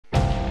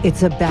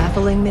It's a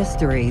baffling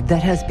mystery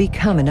that has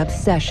become an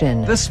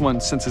obsession. This one,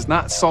 since it's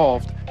not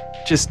solved,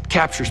 just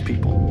captures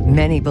people.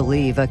 Many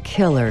believe a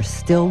killer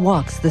still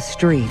walks the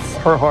streets.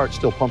 Her heart's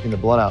still pumping the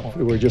blood out. If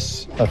we were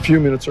just a few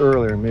minutes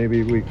earlier,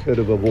 maybe we could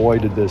have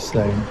avoided this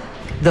thing.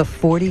 The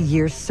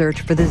 40-year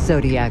search for the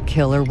Zodiac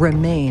killer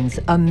remains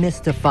a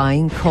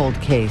mystifying cold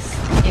case.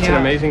 It's an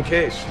amazing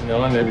case,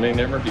 and it may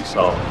never be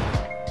solved.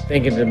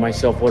 Thinking to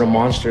myself, what a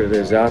monster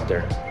there is out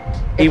there.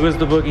 He was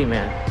the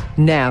boogeyman.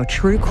 Now,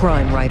 true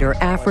crime writer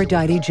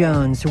Aphrodite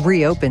Jones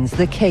reopens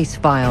the case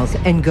files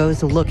and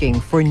goes looking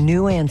for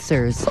new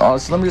answers. So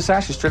let me just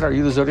ask you straight, are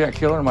you the Zodiac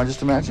killer, or am I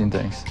just imagining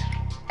things?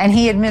 And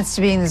he admits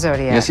to being the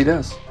Zodiac. Yes, he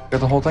does.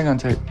 Got the whole thing on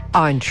tape.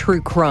 On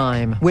True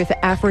Crime with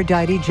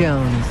Aphrodite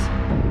Jones.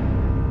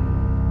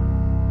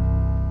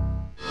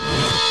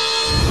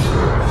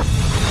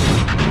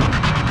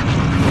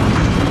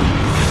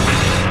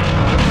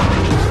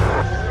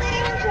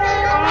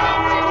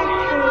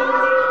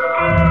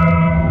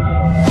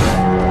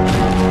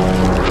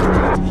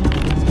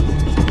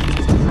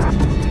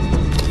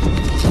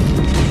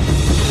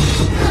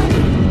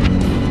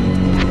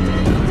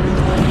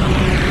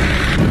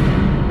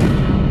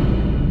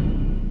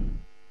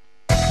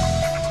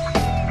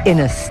 In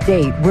a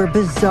state where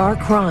bizarre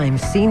crime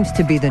seems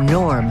to be the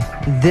norm,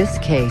 this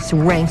case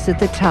ranks at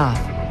the top.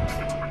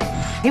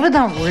 People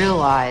don't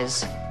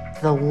realize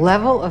the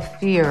level of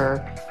fear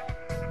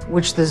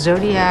which the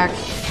Zodiac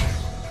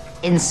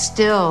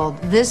instilled.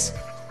 This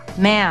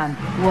man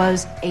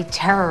was a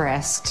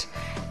terrorist,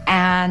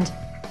 and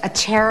a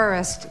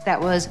terrorist that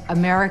was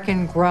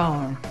American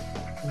grown,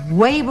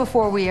 way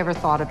before we ever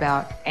thought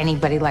about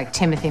anybody like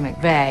Timothy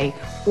McVeigh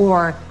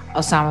or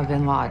Osama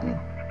bin Laden.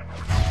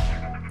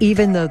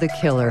 Even though the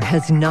killer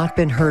has not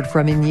been heard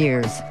from in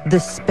years, the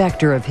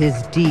specter of his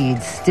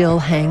deeds still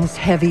hangs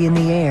heavy in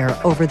the air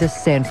over the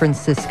San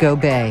Francisco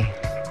Bay.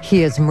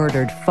 He has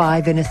murdered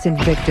 5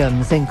 innocent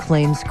victims and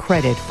claims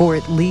credit for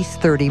at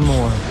least 30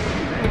 more.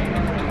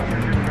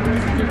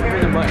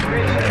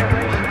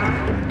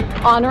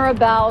 On or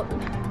about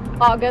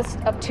August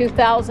of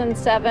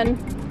 2007,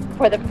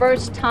 for the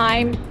first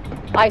time,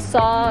 I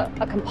saw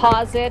a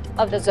composite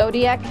of the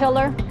Zodiac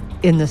killer.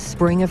 In the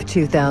spring of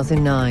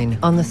 2009,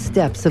 on the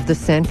steps of the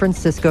San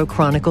Francisco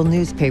Chronicle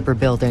newspaper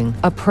building,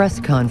 a press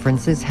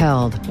conference is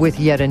held with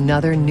yet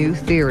another new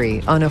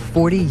theory on a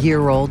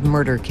 40-year-old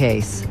murder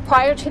case.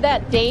 Prior to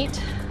that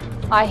date,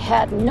 I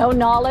had no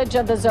knowledge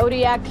of the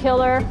Zodiac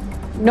killer,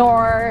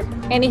 nor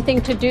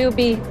anything to do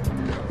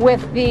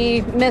with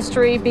the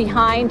mystery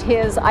behind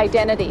his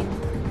identity.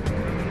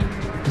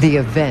 The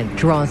event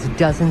draws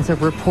dozens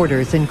of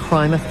reporters and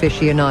crime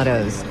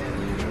aficionados.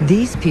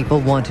 These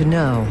people want to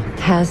know,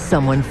 has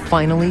someone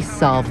finally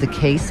solved the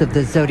case of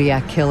the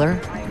Zodiac killer?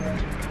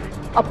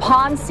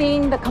 Upon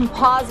seeing the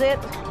composite,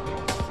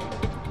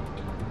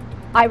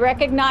 I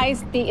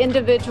recognized the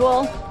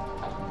individual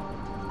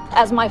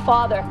as my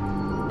father.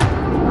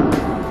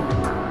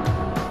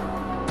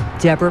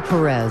 Deborah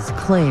Perez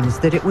claims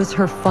that it was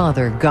her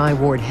father, Guy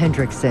Ward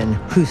Hendrickson,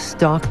 who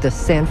stalked the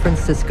San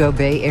Francisco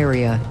Bay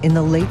Area in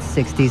the late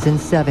 60s and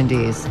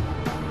 70s.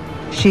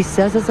 She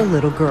says as a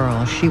little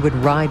girl, she would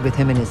ride with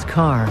him in his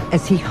car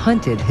as he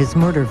hunted his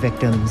murder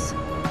victims.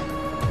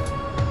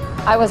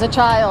 I was a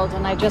child,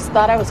 and I just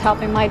thought I was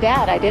helping my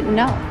dad. I didn't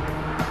know.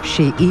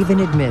 She even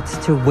admits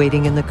to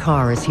waiting in the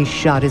car as he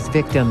shot his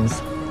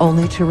victims,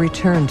 only to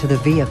return to the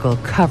vehicle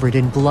covered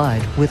in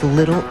blood with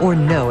little or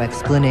no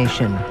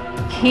explanation.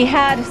 He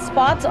had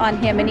spots on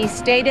him, and he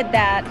stated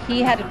that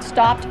he had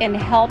stopped and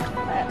helped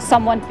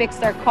someone fix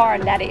their car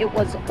and that it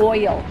was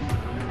oil.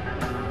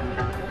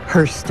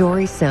 Her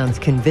story sounds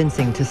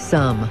convincing to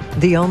some.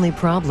 The only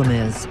problem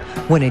is,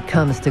 when it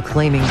comes to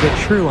claiming the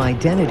true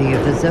identity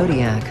of the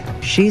Zodiac,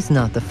 she's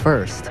not the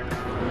first.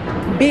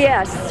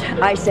 BS,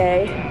 I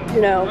say.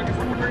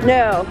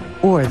 No.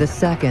 Or the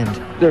second.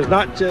 There's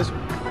not just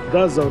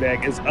the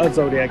Zodiac, it's a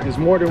Zodiac. There's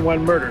more than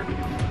one murder.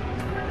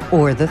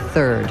 Or the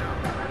third.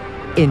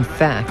 In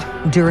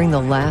fact, during the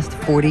last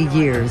 40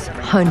 years,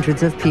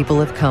 hundreds of people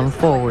have come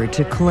forward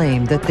to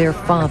claim that their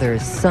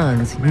fathers,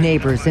 sons,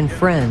 neighbors, and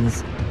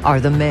friends are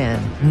the man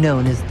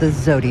known as the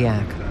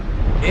Zodiac.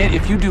 And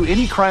if you do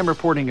any crime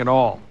reporting at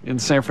all in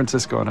San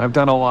Francisco, and I've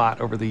done a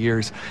lot over the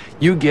years,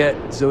 you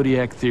get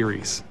Zodiac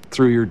theories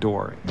through your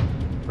door.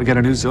 We got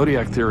a new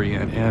Zodiac theory,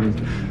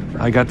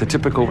 and I got the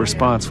typical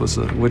response,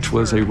 which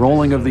was a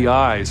rolling of the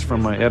eyes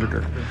from my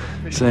editor,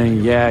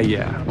 saying,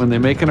 yeah, when they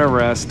make an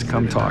arrest,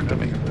 come talk to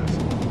me.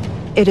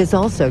 It has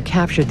also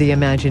captured the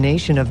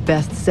imagination of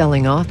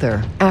best-selling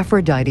author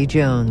Aphrodite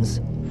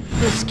Jones.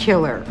 This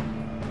killer,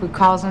 who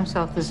calls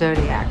himself the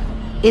Zodiac,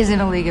 is in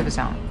a league of his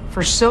own.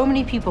 For so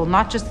many people,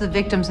 not just the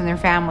victims and their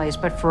families,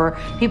 but for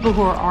people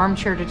who are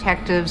armchair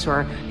detectives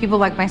or people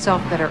like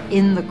myself that are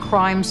in the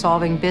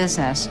crime-solving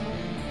business,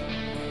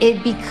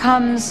 it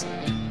becomes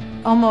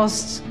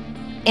almost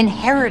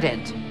inherited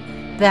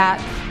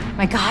that,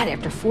 my God,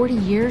 after 40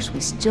 years,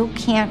 we still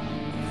can't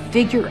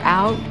figure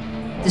out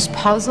this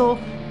puzzle.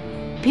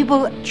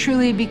 People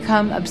truly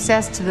become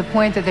obsessed to the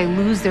point that they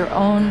lose their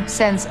own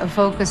sense of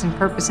focus and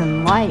purpose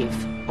in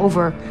life.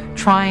 over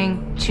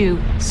trying to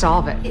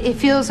solve it. It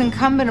feels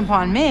incumbent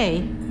upon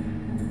me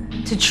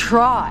to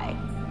try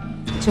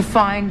to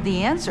find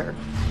the answer.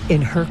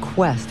 In her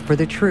quest for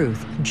the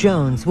truth,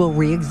 Jones will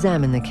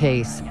re-examine the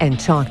case and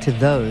talk to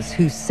those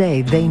who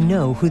say they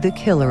know who the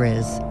killer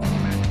is.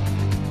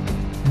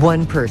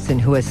 One person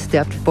who has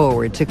stepped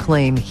forward to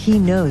claim he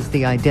knows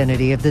the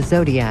identity of the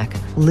Zodiac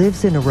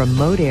lives in a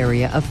remote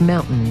area of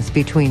mountains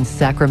between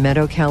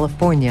Sacramento,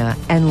 California,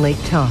 and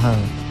Lake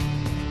Tahoe.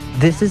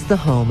 This is the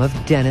home of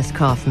Dennis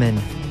Kaufman,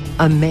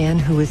 a man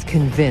who is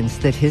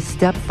convinced that his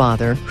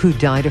stepfather, who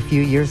died a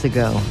few years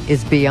ago,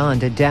 is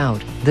beyond a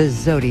doubt the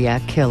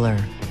Zodiac killer.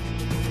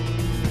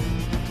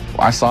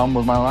 I saw him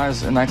with my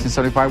eyes in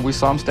 1975. We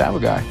saw him stab a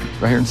guy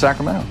right here in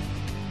Sacramento.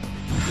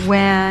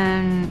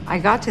 When I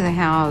got to the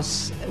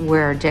house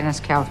where Dennis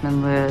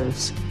Kaufman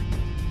lives,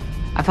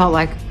 I felt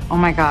like, oh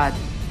my God,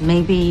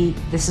 maybe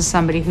this is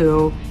somebody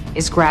who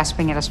is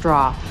grasping at a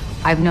straw.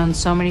 I've known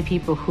so many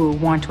people who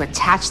want to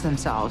attach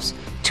themselves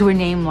to a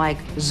name like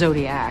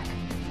Zodiac,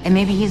 and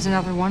maybe he's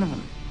another one of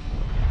them.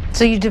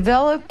 So you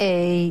develop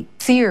a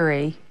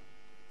theory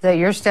that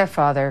your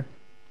stepfather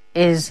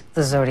is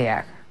the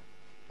Zodiac.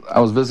 I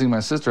was visiting my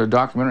sister, a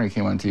documentary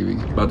came on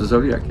TV about the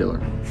Zodiac killer.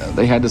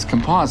 They had this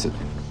composite.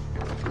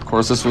 Of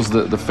course, this was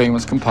the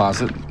famous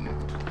composite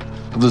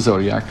of the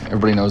Zodiac.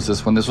 Everybody knows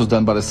this one. This was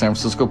done by the San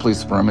Francisco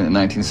Police Department in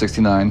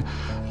 1969.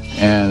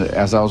 And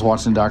as I was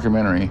watching the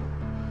documentary,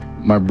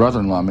 my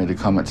brother-in-law made a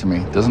comment to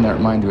me, "Doesn't that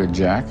remind you of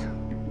Jack?"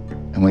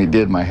 And when he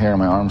did, my hair on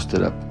my arm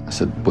stood up. I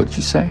said, "What'd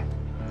you say?"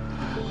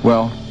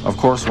 Well, of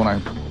course, when I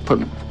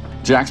put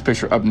Jack's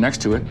picture up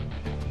next to it,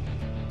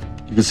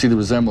 you could see the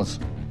resemblance.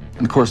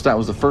 And of course, that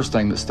was the first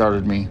thing that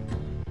started me,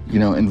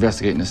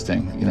 investigating this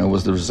thing,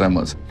 was the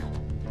resemblance.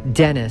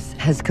 Dennis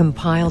has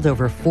compiled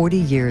over 40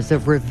 years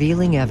of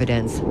revealing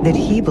evidence that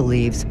he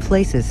believes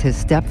places his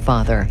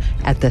stepfather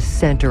at the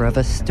center of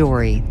a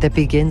story that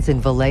begins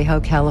in Vallejo,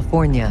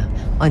 California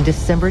on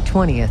December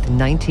 20th,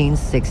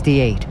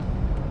 1968.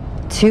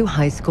 Two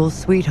high school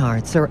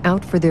sweethearts are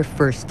out for their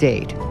first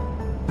date.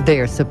 They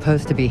are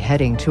supposed to be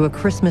heading to a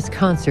Christmas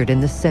concert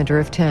in the center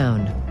of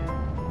town.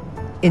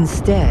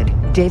 Instead,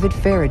 David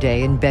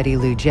Faraday and Betty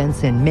Lou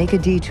Jensen make a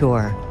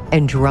detour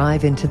and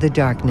drive into the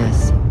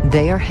darkness.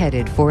 They are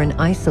headed for an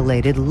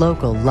isolated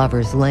local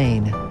lover's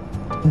lane.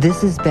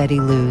 This is Betty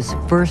Lou's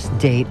first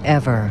date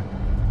ever.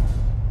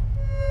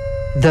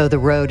 Though the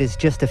road is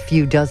just a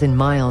few dozen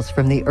miles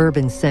from the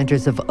urban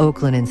centers of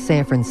Oakland and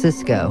San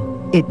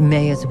Francisco, it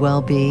may as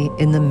well be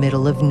in the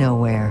middle of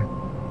nowhere.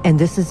 And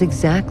this is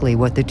exactly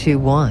what the two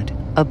want,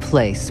 a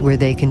place where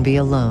they can be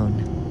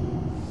alone.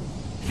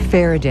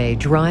 Faraday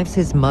drives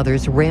his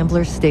mother's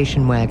Rambler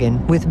station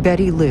wagon with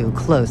Betty Lou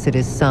close at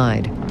his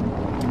side.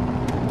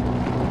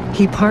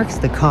 He parks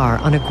the car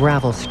on a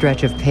gravel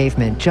stretch of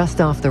pavement just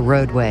off the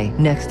roadway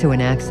next to an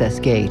access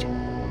gate.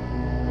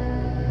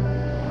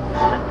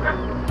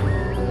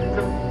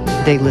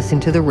 They listen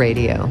to the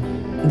radio.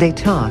 They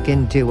talk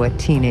and do what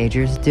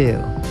teenagers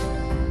do.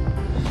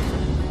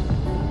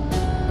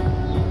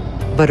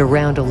 But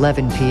around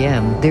 11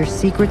 p.m., their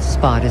secret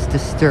spot is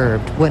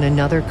disturbed when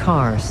another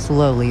car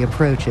slowly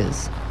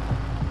approaches.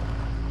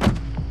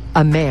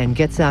 A man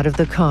gets out of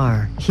the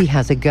car. He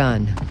has a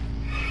gun.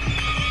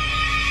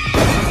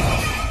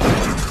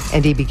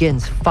 And he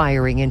begins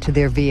firing into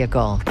their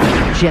vehicle.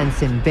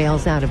 Jensen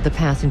bails out of the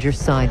passenger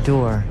side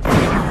door.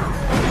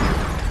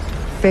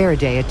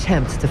 Faraday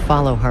attempts to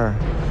follow her.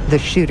 The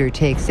shooter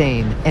takes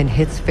aim and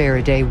hits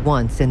Faraday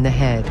once in the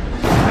head.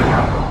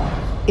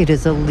 It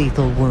is a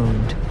lethal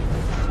wound.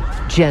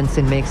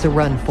 Jensen makes a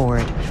run for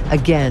it.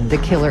 Again, the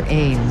killer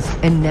aims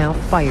and now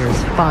fires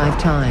 5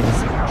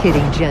 times,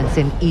 hitting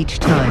Jensen each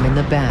time in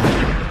the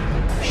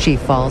back. She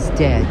falls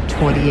dead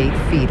 28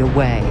 feet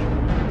away.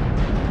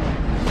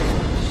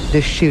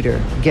 The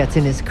shooter gets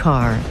in his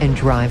car and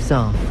drives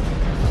off.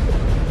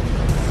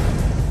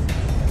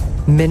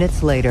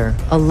 Minutes later,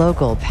 a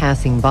local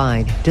passing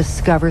by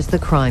discovers the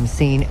crime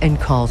scene and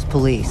calls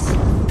police.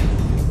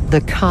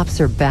 The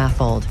cops are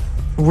baffled.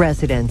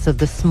 Residents of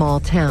the small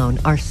town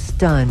are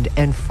stunned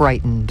and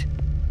frightened.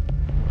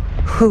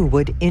 Who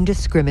would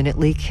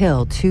indiscriminately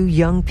kill 2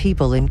 young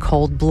people in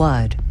cold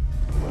blood?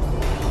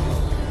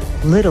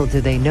 Little do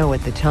they know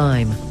at the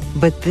time,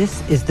 but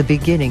this is the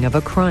beginning of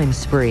a crime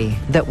spree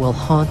that will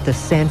haunt the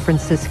San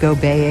Francisco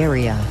Bay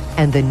Area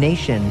and the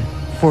nation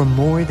for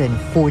more than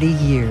 40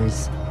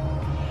 years.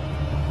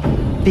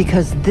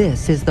 Because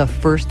this is the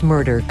first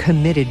murder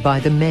committed by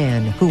the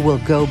man who will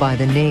go by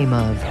the name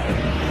of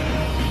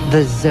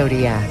the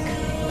Zodiac.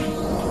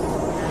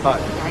 Hi.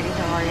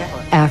 How are you?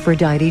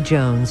 Aphrodite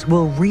Jones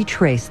will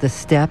retrace the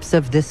steps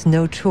of this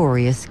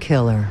notorious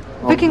killer.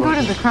 We can go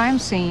to the crime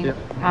scene.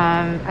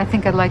 Yeah. I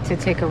think I'd like to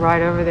take a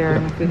ride over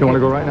there. Yeah. You want to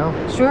go right now?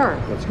 Sure.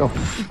 Let's go.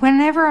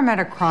 Whenever I'm at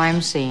a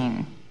crime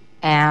scene,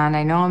 and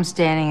I know I'm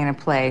standing in a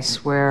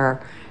place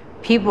where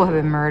people have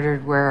been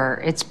murdered,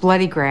 where it's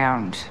bloody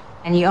ground,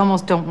 and you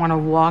almost don't want to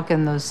walk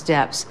in those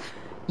steps,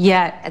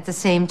 yet at the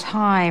same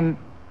time,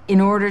 in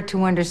order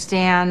to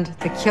understand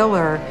the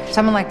killer,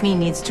 someone like me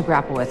needs to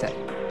grapple with it.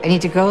 I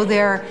need to go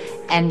there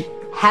and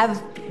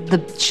have the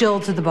chill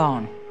to the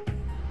bone.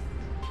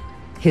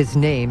 His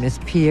name is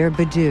Pierre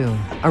Badu,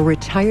 a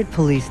retired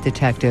police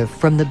detective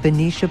from the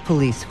Benicia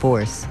Police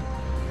Force.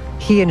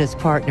 He and his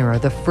partner are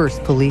the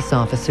first police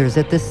officers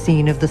at the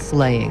scene of the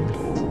slaying.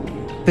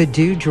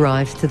 Badu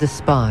drives to the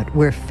spot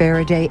where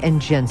Faraday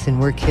and Jensen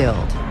were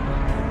killed.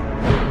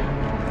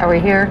 Are we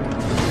here?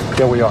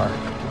 Yeah, we are.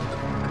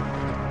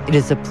 It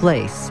is a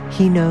place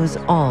he knows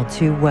all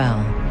too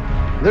well.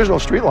 There's no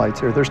streetlights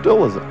here. There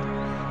still isn't.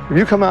 If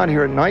you come out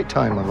here at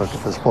nighttime and look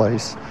at this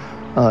place,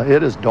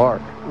 it is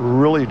dark,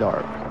 really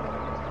dark.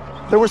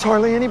 There was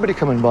hardly anybody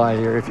coming by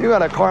here. If you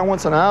had a car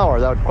once an hour,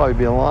 that would probably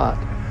be a lot.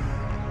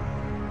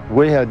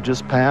 We had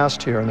just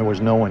passed here and there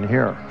was no one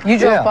here. You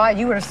drove by,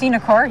 you would have seen a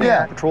car here.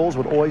 Yeah, patrols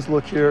would always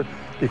look here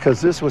because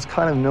this was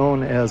kind of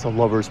known as a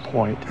lover's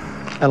point.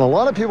 And a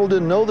lot of people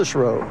didn't know this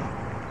road.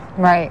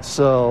 Right.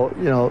 So,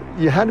 you know,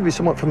 you had to be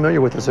somewhat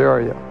familiar with this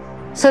area.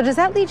 So does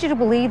that lead you to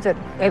believe that,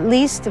 at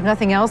least, if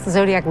nothing else, the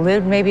Zodiac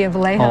lived maybe in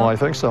Vallejo? Oh, I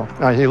think so.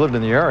 He lived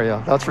in the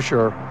area, that's for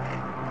sure.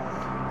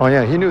 Oh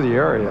yeah, he knew the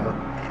area.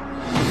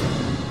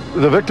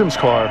 The victim's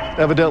car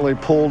evidently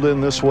pulled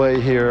in this way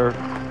here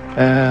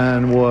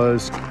and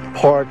was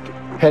parked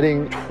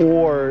heading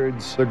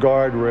towards the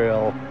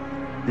guardrail.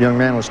 The young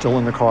man was still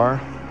in the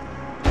car.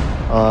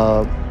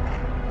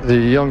 The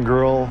young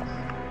girl,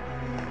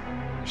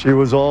 she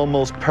was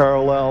almost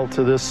parallel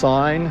to this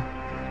sign,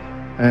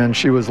 and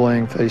she was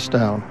laying face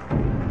down.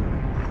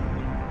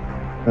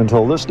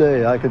 Until this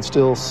day, I could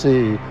still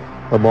see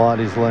the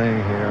bodies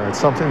laying here. It's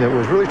something that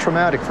was really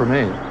traumatic for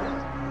me.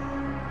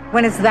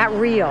 When it's that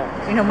real,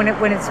 you know,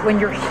 when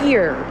you're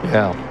here,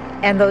 Yeah.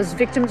 and those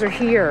victims are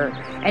here,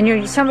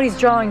 and somebody's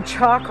drawing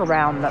chalk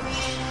around them.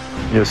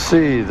 You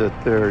see that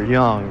they're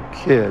young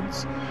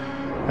kids,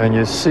 and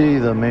you see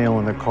the male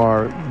in the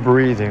car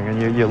breathing,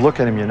 and you look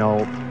at him, you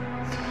know,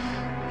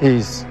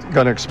 he's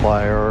gonna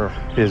expire.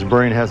 His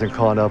brain hasn't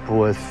caught up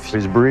with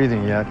his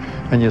breathing yet,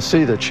 and you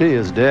see that she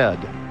is dead.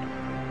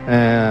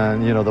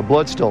 And, you know, the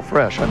blood's still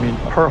fresh. I mean,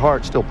 her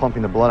heart's still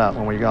pumping the blood out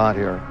when we got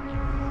here.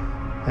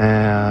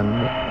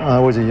 And I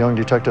was a young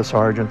detective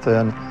sergeant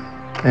then,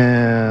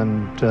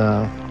 and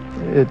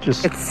it's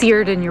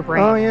seared in your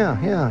brain. Oh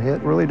yeah,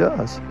 it really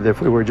does.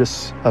 If we were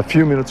just a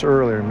few minutes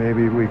earlier,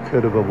 maybe we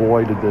could have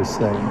avoided this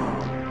thing.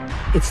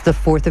 It's the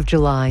 4th of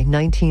July,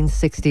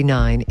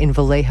 1969 in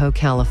Vallejo,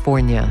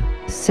 California,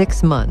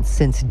 6 months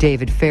since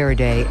David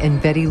Faraday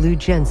and Betty Lou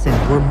Jensen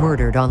were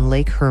murdered on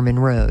Lake Herman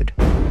Road.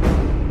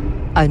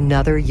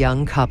 Another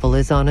young couple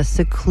is on a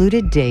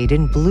secluded date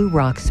in Blue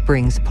Rock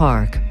Springs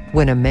Park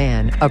when a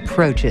man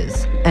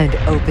approaches and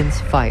opens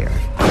fire.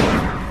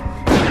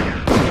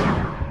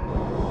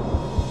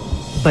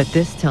 But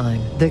this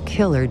time, the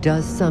killer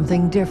does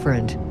something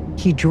different.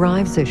 He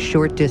drives a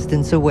short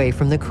distance away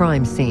from the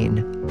crime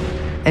scene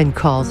and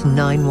calls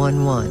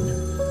 911.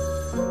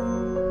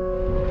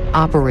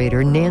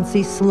 Operator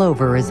Nancy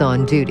Slover is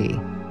on duty.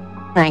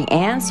 I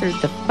answered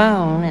the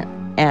phone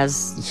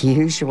as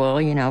usual,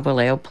 you know,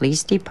 Vallejo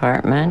Police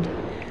Department.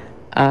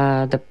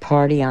 The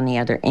party on the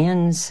other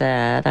end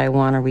said, I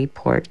want to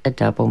report a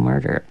double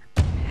murder.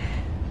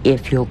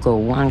 If you'll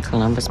go on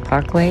Columbus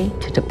Parkway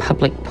to the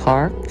public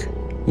park,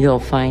 you'll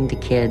find the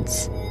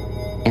kids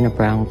in a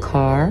brown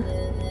car.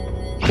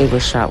 They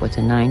were shot with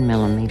a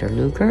 9mm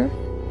Luger.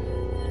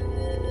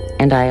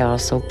 And I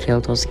also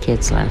killed those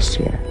kids last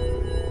year.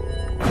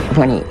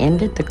 When he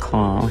ended the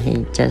call,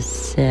 he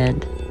just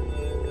said,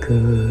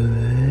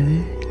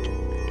 goodbye.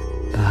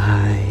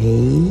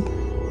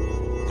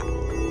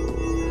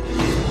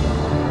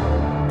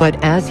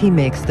 But as he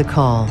makes the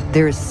call,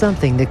 there is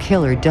something the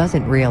killer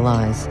doesn't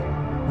realize.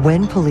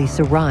 When police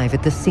arrive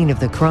at the scene of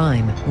the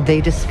crime,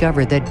 they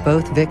discover that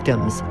both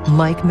victims,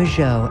 Mike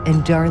Mageau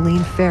and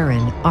Darlene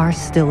Farron, are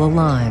still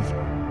alive.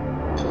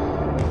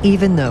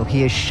 Even though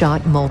he is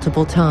shot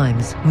multiple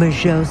times,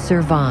 Mageau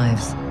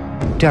survives.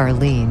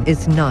 Darlene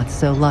is not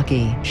so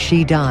lucky.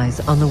 She dies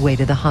on the way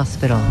to the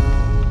hospital.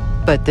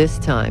 But this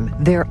time,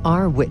 there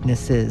are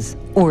witnesses,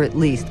 or at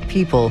least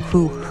people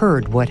who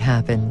heard what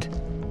happened.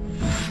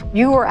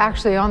 You were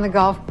actually on the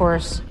golf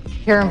course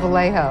here in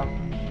Vallejo.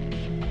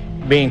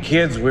 Being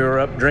kids, we were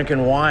up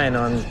drinking wine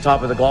on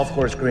top of the golf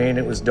course green.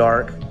 It was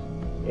dark,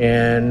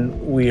 and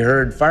we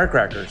heard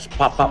firecrackers,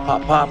 pop, pop,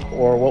 pop, pop,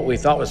 or what we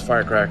thought was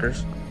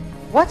firecrackers.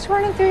 What's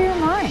running through your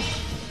mind?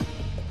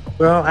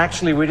 Well,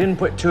 actually, we didn't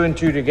put two and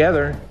two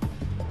together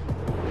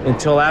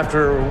until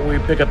after we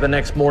pick up the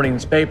next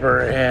morning's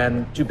paper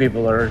and 2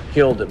 people are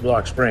killed at Blue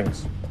Rock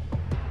Springs.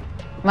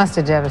 Must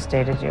have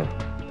devastated you.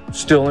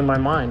 Still in my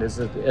mind as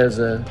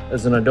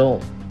an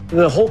adult.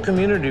 The whole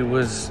community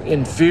was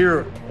in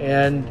fear,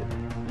 and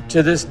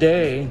to this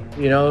day,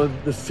 you know,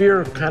 the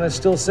fear kind of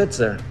still sits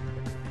there.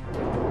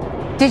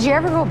 Did you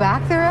ever go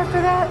back there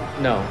after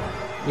that? No.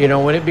 You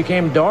know, when it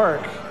became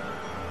dark,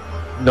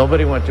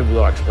 nobody went to Blue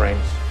Rock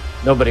Springs.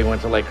 Nobody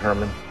went to Lake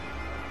Herman.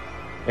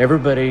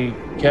 Everybody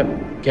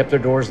kept their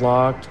doors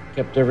locked,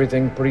 kept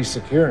everything pretty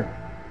secure.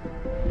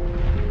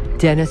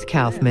 Dennis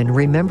Kaufman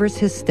remembers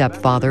his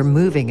stepfather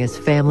moving his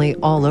family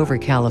all over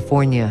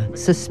California,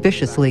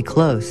 suspiciously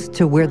close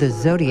to where the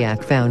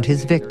Zodiac found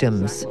his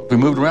victims. We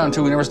moved around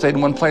too. We never stayed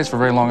in one place for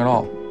very long at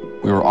all.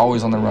 We were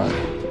always on the run.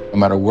 No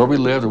matter where we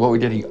lived or what we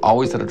did, he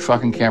always had a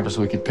truck and camper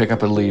so we could pick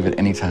up and leave at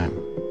any time.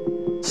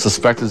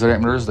 Suspected Zodiac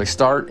murders, they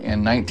start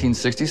in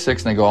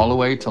 1966 and they go all the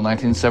way till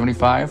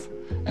 1975,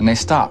 and they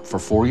stop for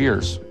 4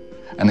 years.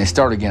 And they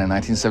start again in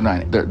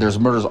 1979. There's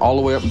murders all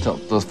the way up until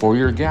the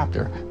 4-year gap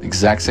there. The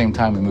exact same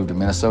time we moved to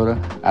Minnesota,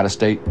 out of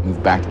state,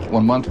 moved back.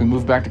 1 month we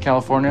moved back to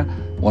California.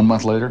 1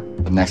 month later,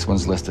 the next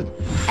one's listed.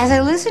 As I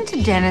listened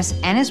to Dennis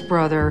and his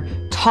brother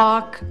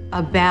talk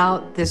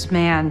about this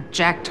man,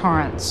 Jack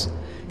Torrance,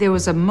 there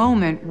was a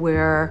moment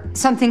where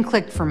something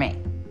clicked for me.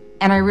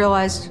 And I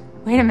realized,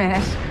 wait a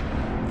minute,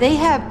 they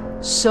have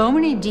so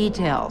many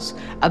details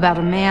about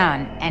a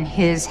man and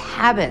his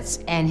habits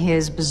and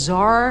his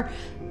bizarre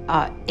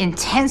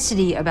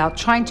intensity about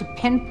trying to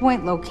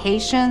pinpoint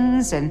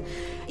locations, and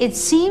it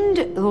seemed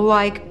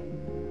like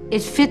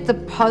it fit the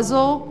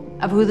puzzle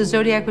of who the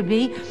Zodiac would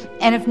be.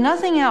 And if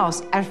nothing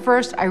else, at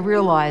first I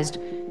realized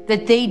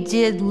that they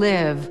did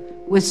live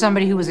with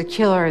somebody who was a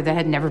killer that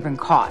had never been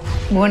caught.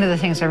 One of the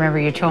things I remember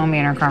you told me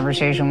in our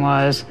conversation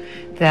was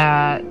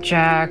that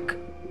Jack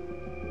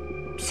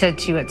said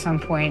to you at some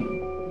point,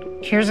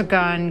 here's a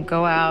gun,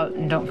 go out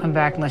and don't come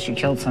back unless you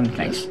killed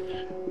something.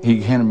 He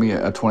handed me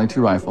a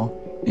 .22 rifle.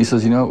 He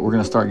says, you know, we're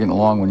going to start getting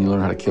along when you learn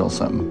how to kill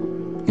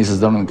something. He says,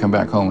 don't even come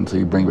back home until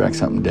you bring back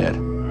something dead.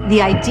 The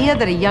idea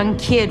that a young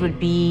kid would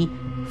be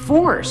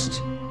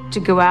forced to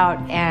go out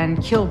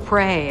and kill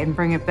prey and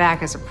bring it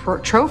back as a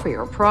trophy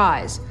or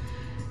prize,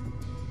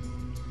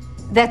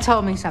 that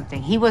told me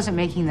something. He wasn't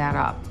making that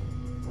up.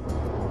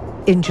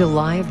 In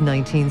July of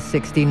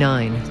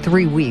 1969,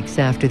 3 weeks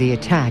after the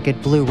attack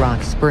at Blue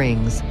Rock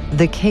Springs,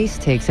 the case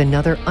takes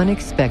another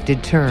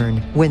unexpected turn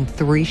when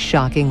 3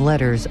 shocking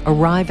letters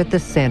arrive at the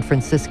San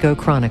Francisco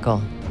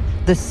Chronicle,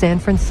 the San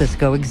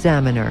Francisco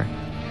Examiner,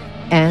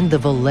 and the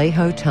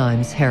Vallejo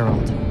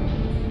Times-Herald.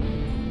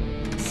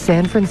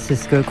 San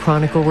Francisco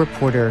Chronicle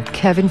reporter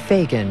Kevin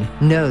Fagan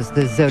knows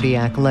the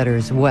Zodiac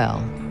letters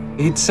well.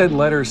 He'd sent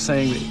letters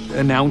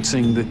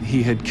announcing that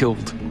he had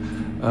killed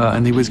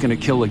and he was going to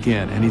kill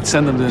again. And he'd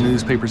send them to the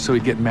newspaper so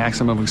he'd get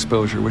maximum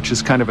exposure, which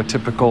is kind of a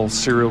typical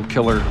serial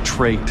killer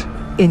trait.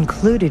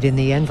 Included in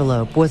the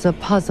envelope was a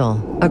puzzle,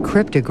 a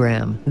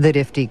cryptogram that,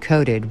 if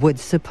decoded, would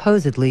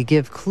supposedly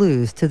give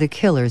clues to the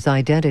killer's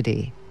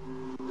identity.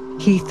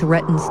 He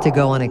threatens to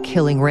go on a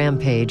killing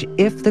rampage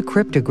if the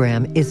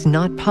cryptogram is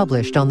not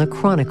published on the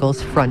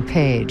Chronicle's front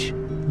page.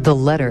 The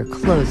letter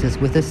closes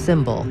with a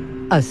symbol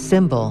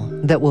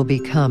that will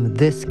become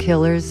this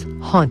killer's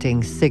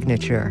haunting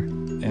signature.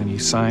 And he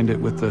signed it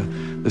with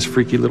this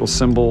freaky little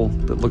symbol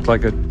that looked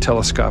like a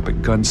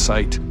telescopic gun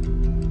sight.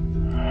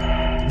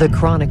 The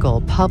Chronicle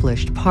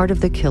published part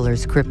of the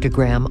killer's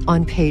cryptogram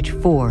on page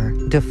 4,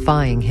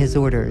 defying his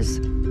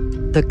orders.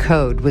 The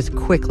code was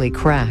quickly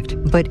cracked,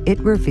 but it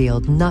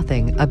revealed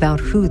nothing about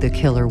who the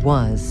killer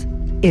was.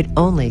 It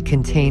only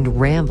contained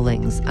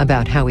ramblings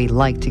about how he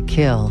liked to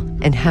kill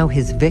and how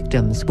his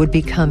victims would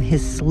become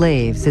his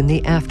slaves in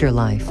the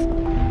afterlife.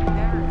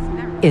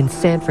 In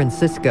San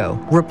Francisco,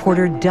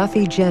 reporter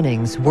Duffy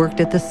Jennings worked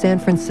at the San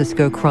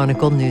Francisco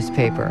Chronicle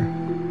newspaper.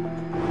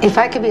 If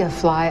I could be a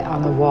fly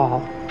on the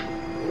wall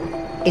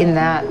in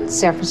that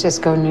San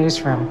Francisco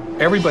newsroom.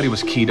 Everybody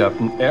was keyed up,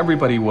 and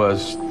everybody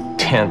was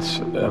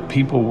tense.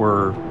 People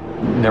were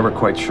never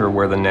quite sure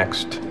where the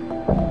next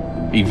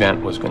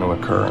event was going to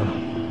occur.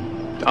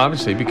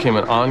 Obviously, it became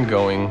an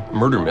ongoing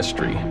murder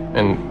mystery,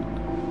 and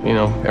you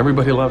know,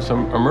 everybody loves a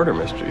murder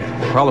mystery.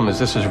 The problem is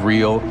this is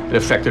real. It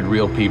affected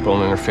real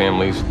people and their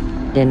families.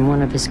 In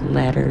one of his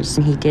letters,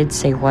 he did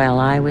say, while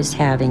I was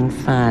having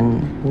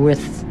fun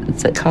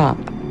with the cop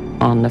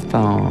on the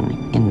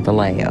phone in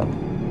Vallejo.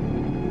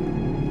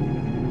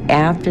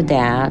 After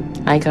that,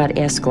 I got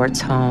escorts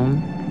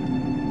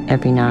home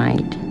every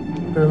night.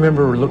 I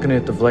remember looking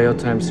at the Vallejo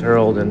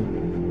Times-Herald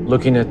and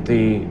looking at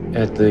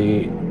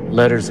the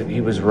letters that he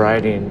was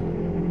writing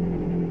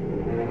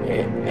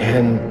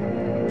and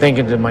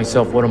thinking to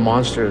myself, what a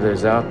monster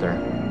there's out there.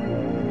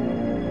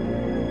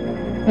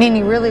 I mean,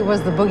 he really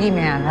was the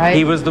boogeyman, right?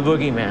 He was the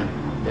boogeyman,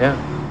 yeah.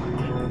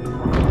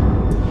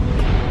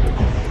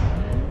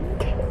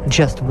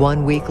 Just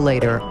 1 week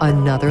later,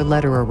 another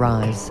letter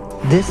arrives.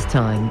 This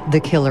time, the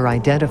killer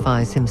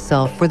identifies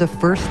himself for the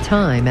first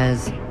time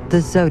as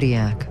the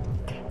Zodiac.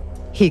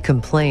 He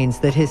complains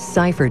that his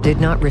cipher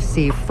did not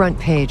receive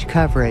front-page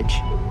coverage.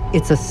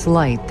 It's a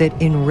slight that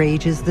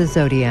enrages the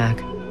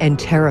Zodiac and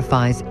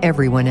terrifies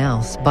everyone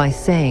else by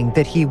saying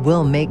that he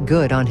will make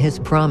good on his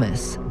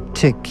promise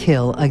to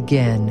kill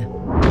again.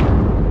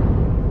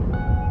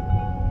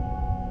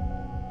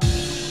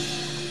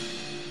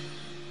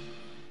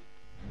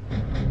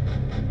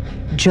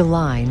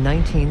 July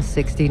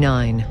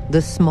 1969,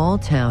 the small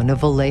town of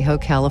Vallejo,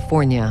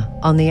 California,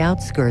 on the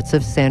outskirts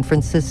of San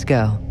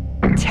Francisco.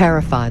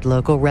 Terrified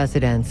local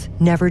residents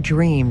never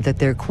dreamed that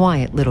their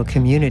quiet little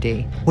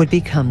community would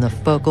become the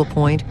focal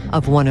point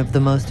of one of the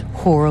most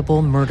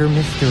horrible murder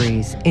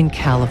mysteries in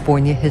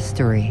California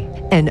history.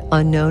 An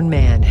unknown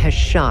man has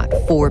shot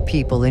 4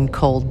 people in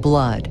cold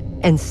blood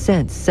and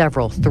sent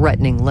several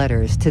threatening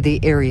letters to the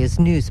area's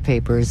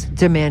newspapers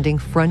demanding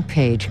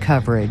front-page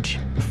coverage.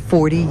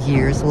 40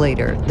 years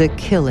later, the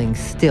killings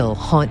still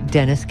haunt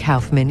Dennis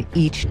Kaufman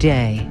each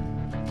day.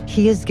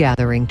 He is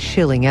gathering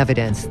chilling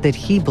evidence that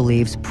he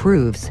believes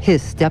proves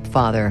his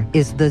stepfather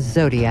is the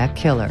Zodiac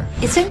killer.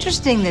 It's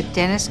interesting that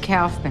Dennis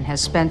Kaufman has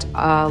spent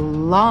a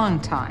long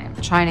time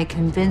trying to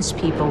convince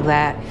people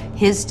that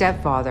his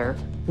stepfather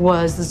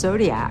was the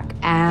Zodiac,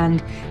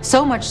 and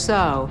so much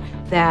so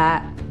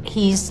that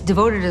he's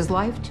devoted his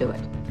life to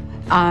it.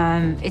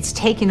 It's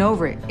taken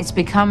over. It's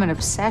become an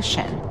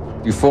obsession.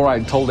 Before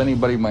I told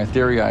anybody my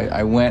theory,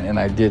 I went and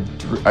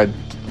I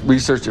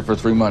researched it for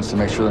 3 months to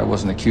make sure that I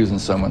wasn't accusing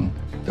someone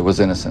that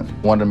was innocent.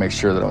 Wanted to make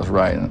sure that I was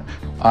right. And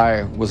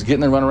I was getting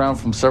the runaround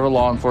from several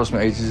law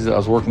enforcement agencies that I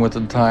was working with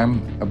at the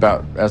time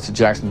as to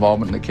Jack's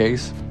involvement in the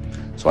case.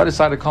 So I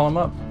decided to call him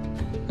up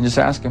and just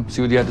ask him,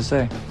 see what he had to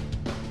say.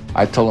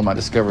 I told him I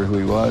discovered who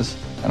he was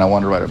and I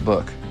wanted to write a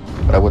book,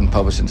 but I wouldn't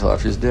publish it until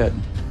after he's dead.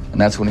 And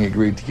that's when he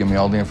agreed to give me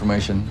all the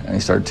information and he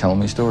started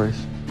telling me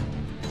stories,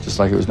 just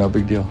like it was no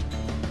big deal.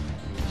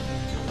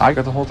 I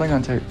got the whole thing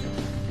on tape.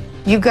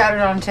 You got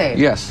it on tape?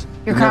 Yes.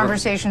 Your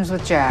conversations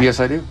with Jack? Yes,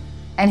 I do.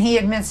 And he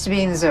admits to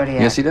being the Zodiac?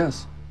 Yes, he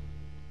does.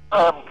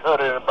 I haven't cut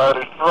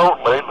anybody's throat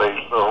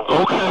lately, so...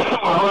 Okay,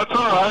 well, that's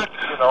all right.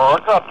 You know, I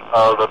got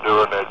tired of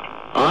doing it.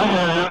 I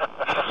hear you.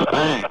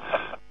 Hey.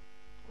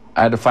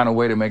 I had to find a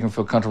way to make him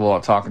feel comfortable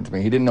about talking to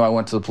me. He didn't know I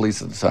went to the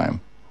police at the time.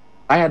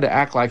 I had to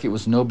act like it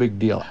was no big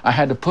deal. I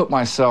had to put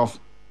myself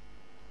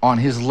on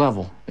his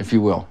level, if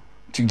you will,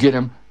 to get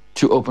him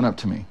to open up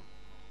to me.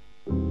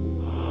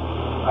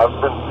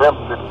 I've been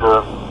tempted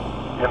to,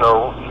 you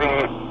know,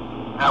 see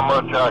how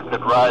much I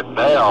could write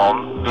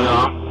down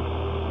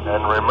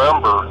and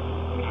remember.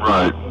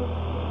 Right.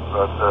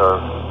 But,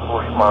 of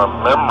course, my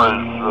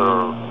memory's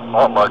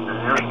not like it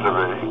used to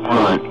be.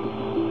 Right.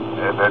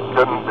 And it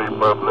couldn't be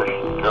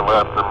published until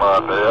after my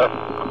death.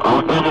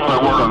 I'll give you my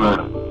word on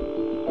that.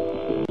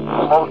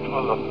 Most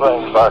of the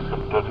things I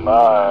could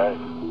deny,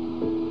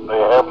 they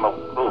have no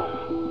proof.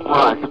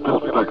 Right, it could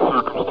just be like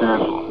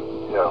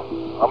circumstantial.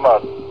 Yeah, I'm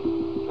not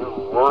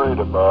too worried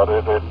about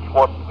it. It's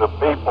what the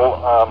people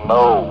I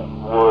know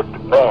would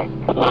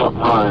think.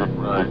 Right,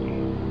 right.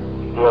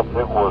 If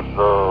it was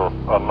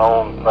a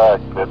known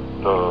fact that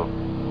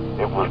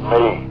it was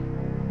me.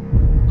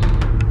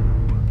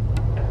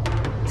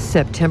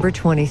 September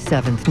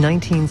 27th,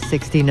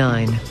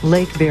 1969,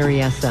 Lake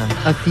Berryessa,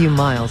 a few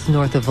miles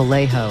north of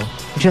Vallejo,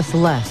 just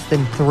less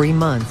than 3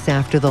 months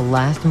after the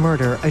last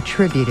murder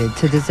attributed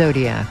to the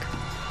Zodiac.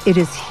 It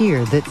is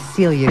here that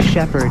Celia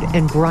Shepard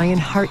and Brian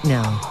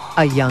Hartnell,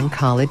 a young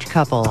college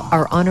couple,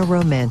 are on a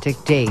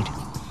romantic date,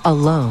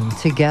 alone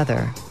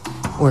together,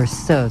 or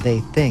so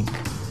they think.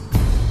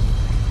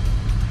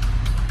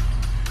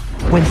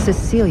 When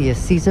Cecilia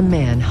sees a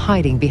man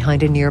hiding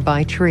behind a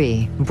nearby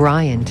tree,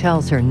 Brian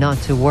tells her not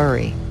to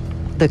worry.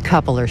 The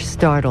couple are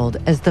startled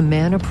as the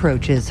man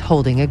approaches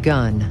holding a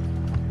gun.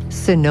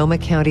 Sonoma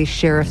County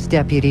Sheriff's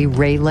Deputy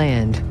Ray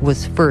Land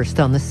was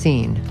first on the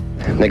scene.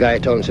 The guy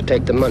told him to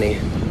take the money.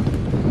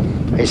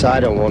 He said, I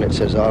don't want it.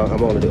 Says, all I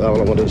want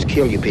to do is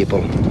kill you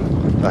people.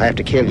 I have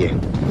to kill you.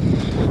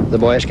 The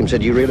boy asked him,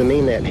 said, you really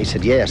mean that? And he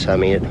said, yes, I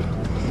mean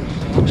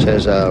it.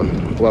 Says,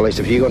 well, he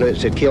said, if you're going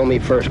to kill me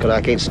first, because I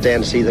can't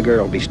stand to see the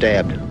girl be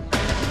stabbed.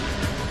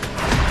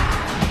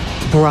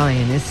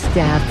 Brian is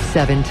stabbed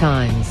 7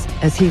 times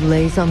as he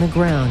lays on the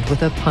ground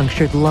with a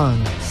punctured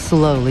lung,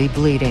 slowly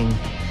bleeding.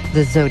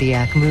 The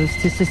Zodiac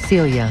moves to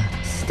Cecilia,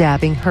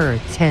 stabbing her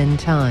 10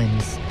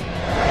 times.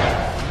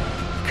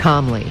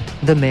 Calmly,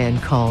 the man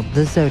called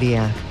the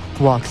Zodiac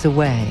walks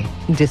away,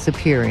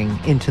 disappearing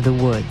into the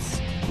woods.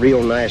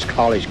 Real nice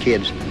college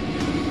kids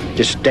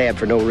just stabbed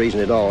for no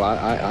reason at all.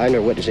 I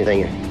never witnessed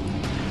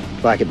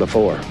anything like it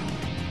before.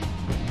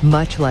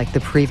 Much like the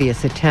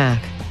previous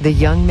attack, the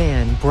young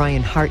man,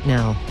 Brian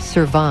Hartnell,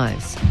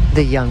 survives.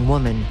 The young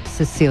woman,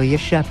 Cecilia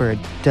Shepard,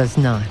 does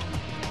not.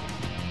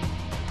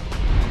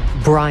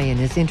 Brian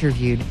is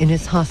interviewed in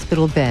his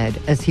hospital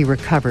bed as he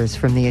recovers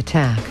from the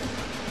attack.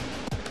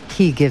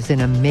 He gives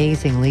an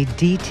amazingly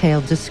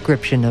detailed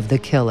description of the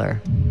killer.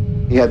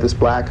 He had this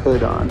black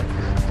hood on,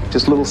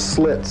 just little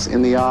slits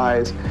in the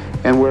eyes,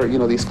 and where, you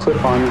know, these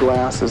clip-on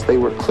glasses, they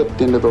were clipped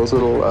into those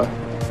little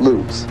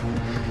loops.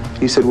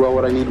 He said, well,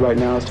 what I need right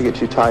now is to get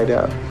you tied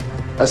up.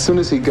 As soon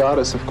as he got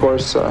us, of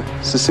course,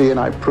 Cecilia and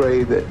I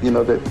prayed that, you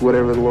know, that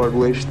whatever the Lord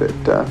wished, that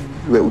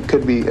it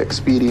could be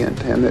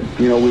expedient, and that,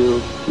 you know, we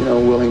were, you know,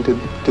 willing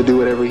to do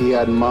whatever he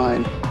had in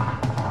mind.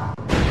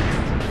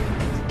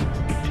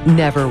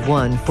 Never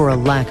one for a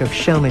lack of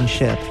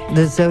showmanship,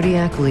 the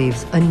Zodiac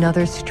leaves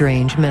another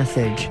strange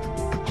message.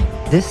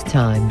 This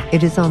time,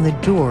 it is on the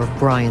door of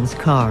Brian's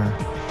car.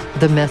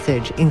 The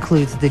message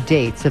includes the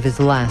dates of his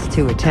last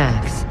 2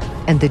 attacks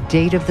and the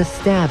date of the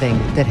stabbing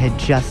that had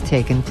just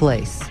taken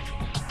place.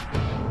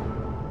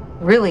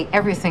 Really,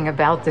 everything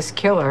about this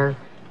killer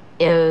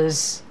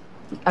is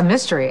a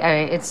mystery.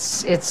 I mean,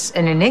 it's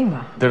an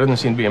enigma. There doesn't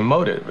seem to be a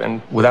motive,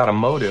 and without a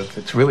motive,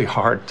 it's really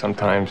hard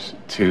sometimes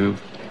to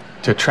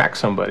track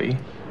somebody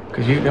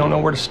because you don't know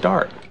where to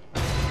start.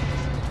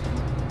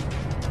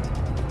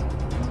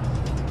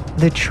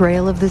 The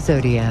trail of the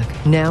Zodiac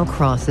now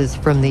crosses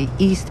from the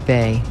East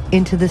Bay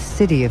into the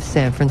city of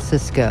San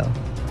Francisco.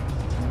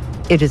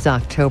 It is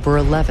October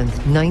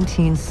 11th,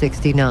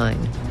 1969,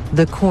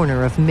 the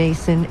corner of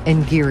Mason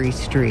and Geary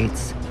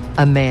Streets.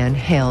 A man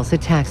hails a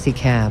taxi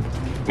cab.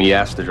 He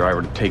asked the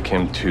driver to take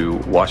him to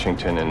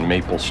Washington and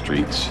Maple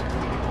Streets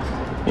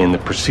in the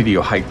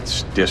Presidio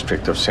Heights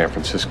district of San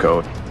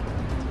Francisco.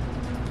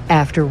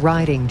 After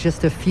riding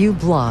just a few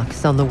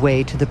blocks on the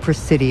way to the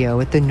Presidio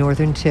at the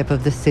northern tip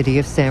of the city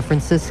of San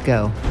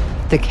Francisco,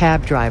 the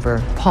cab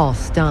driver, Paul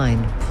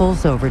Stein,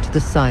 pulls over to the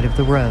side of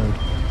the road.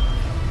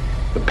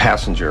 The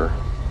passenger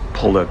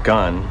pulled a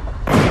gun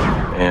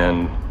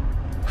and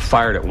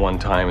fired at one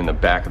time in the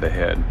back of the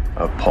head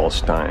of Paul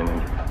Stein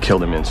and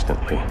killed him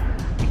instantly.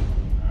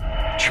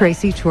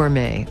 Tracy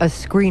Torme, a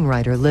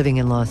screenwriter living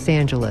in Los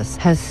Angeles,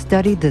 has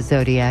studied the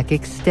Zodiac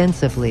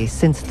extensively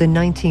since the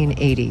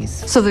 1980s.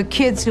 So the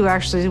kids who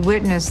actually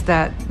witnessed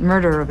that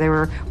murder, they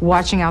were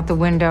watching out the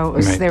window.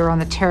 They were on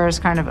the terrace,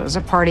 kind of, it was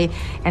a party,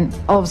 and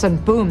all of a sudden,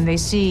 boom, they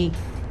see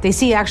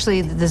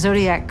actually the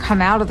Zodiac come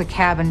out of the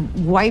cab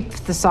and wipe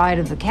the side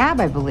of the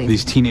cab, I believe.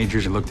 These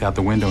teenagers looked out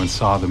the window and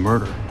saw the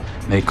murder.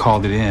 They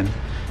called it in,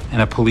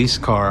 and a police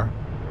car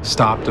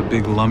stopped a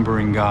big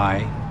lumbering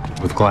guy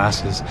with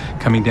glasses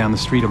coming down the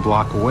street a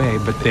block away,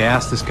 but they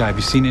asked this guy, have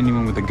you seen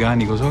anyone with a gun?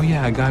 He goes, oh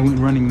yeah, a guy went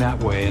running that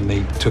way, and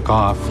they took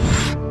off.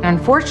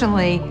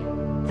 Unfortunately,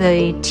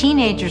 the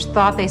teenagers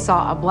thought they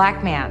saw a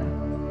black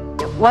man.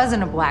 It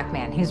wasn't a black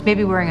man. He was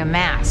maybe wearing a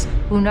mask,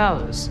 who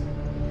knows?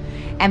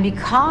 And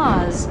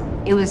because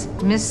it was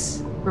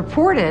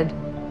misreported,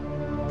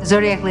 the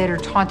Zodiac later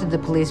taunted the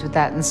police with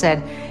that and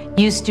said,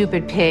 you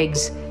stupid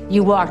pigs,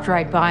 you walked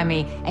right by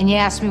me, and you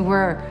asked me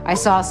where I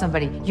saw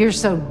somebody. You're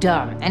so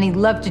dumb. And he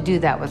loved to do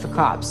that with the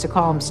cops, to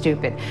call them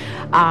stupid.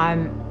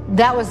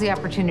 That was the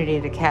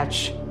opportunity to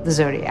catch the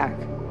Zodiac.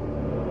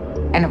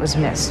 And it was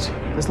missed.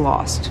 It was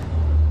lost.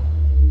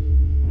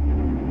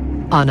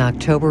 On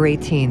October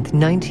 18th,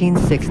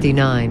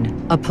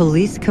 1969, a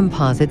police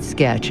composite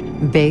sketch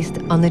based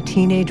on the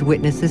teenage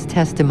witness's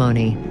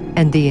testimony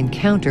and the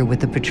encounter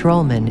with the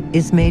patrolman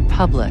is made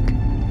public.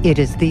 It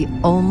is the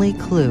only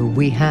clue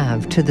we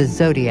have to the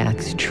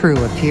Zodiac's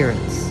true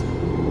appearance.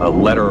 A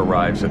letter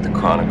arrives at the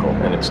Chronicle,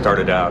 and it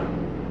started out,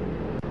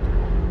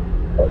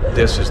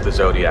 this is the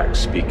Zodiac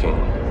speaking.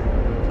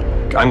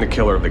 I'm the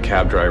killer of the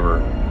cab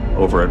driver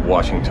over at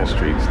Washington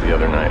Streets the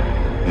other night.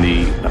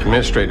 The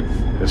administrative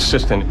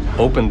assistant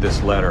opened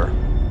this letter,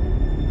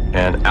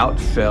 and out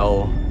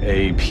fell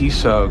a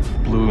piece of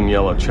blue and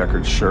yellow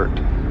checkered shirt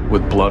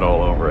with blood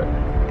all over it,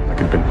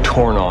 like it had been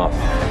torn off.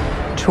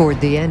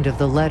 Toward the end of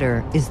the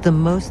letter is the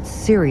most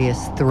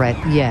serious threat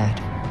yet.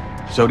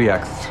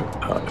 Zodiac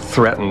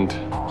threatened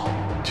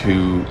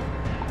to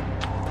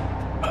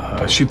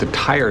shoot the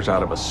tires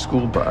out of a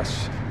school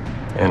bus,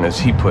 and as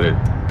he put it,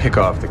 pick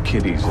off the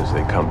kiddies as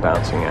they come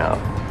bouncing out.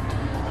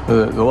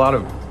 There's a lot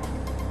of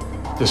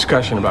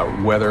discussion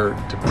about whether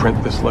to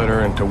print this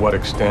letter and to what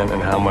extent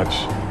and how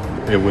much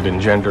it would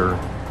engender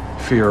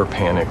fear or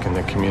panic in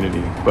the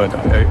community. But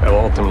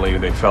ultimately,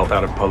 they felt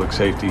out of public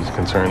safety's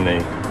concern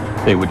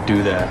they would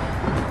do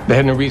that. They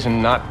had no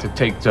reason not to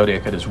take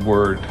Zodiac at his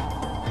word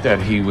that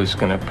he was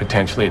going to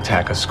potentially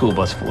attack a school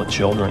bus full of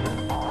children.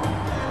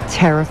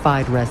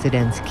 Terrified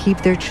residents keep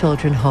their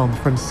children home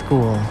from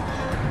school.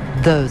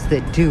 Those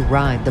that do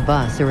ride the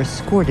bus are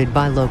escorted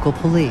by local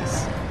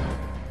police.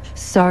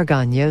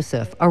 Sargon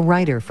Yosef, a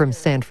writer from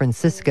San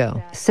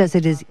Francisco, says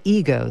it is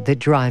ego that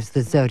drives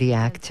the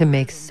Zodiac to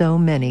make so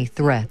many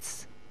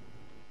threats.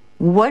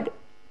 What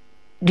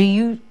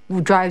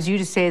drives you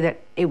to say that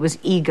it was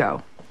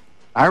ego?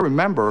 I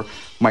remember,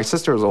 my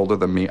sister is older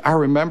than me, I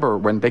remember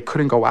when they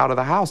couldn't go out of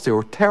the house, they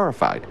were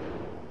terrified.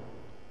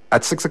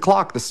 At 6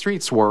 o'clock, the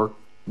streets were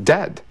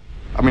dead.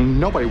 I mean,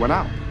 nobody went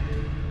out.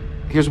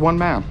 Here's one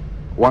man,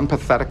 one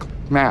pathetic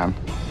man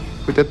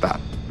who did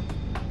that.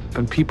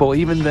 And people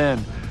even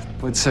then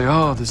would say,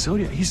 oh, the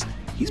Zodiac, he's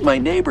my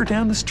neighbor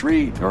down the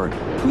street. Or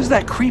who's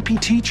that creepy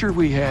teacher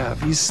we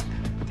have?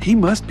 He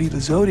must be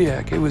the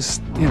Zodiac. It was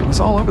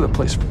all over the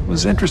place. It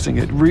was interesting.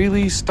 It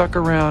really stuck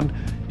around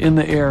in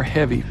the air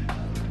heavy.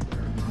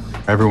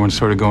 Everyone's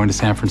sort of going to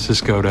San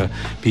Francisco to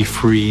be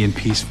free and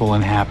peaceful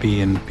and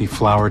happy and be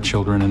flower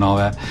children and all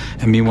that.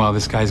 And meanwhile,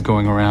 this guy's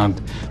going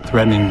around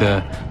threatening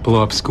to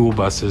blow up school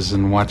buses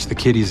and watch the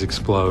kiddies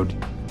explode.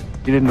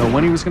 He didn't know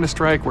when he was going to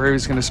strike, where he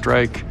was going to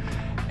strike,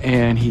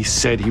 and he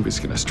said he was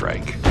going to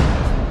strike.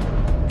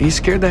 He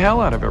scared the hell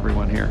out of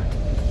everyone here.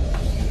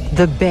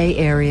 The Bay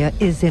Area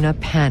is in a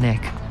panic.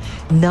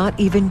 Not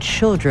even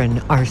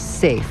children are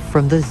safe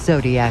from the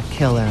Zodiac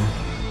killer.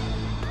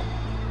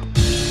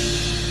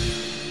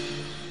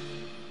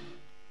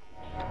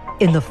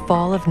 In the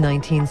fall of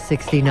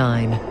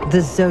 1969, the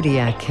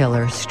Zodiac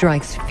killer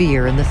strikes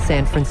fear in the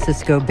San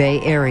Francisco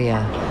Bay Area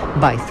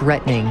by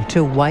threatening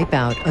to wipe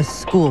out a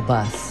school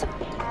bus.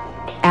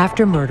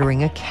 After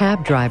murdering a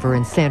cab driver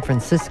in San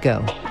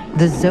Francisco,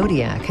 the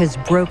Zodiac has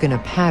broken a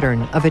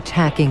pattern of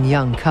attacking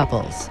young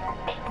couples.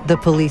 The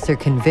police are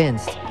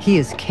convinced he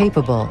is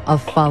capable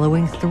of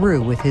following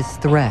through with his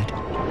threat.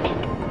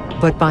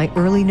 But by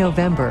early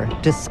November,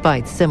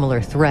 despite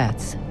similar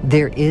threats,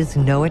 there is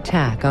no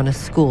attack on a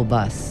school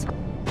bus.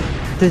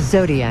 The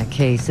Zodiac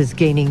case is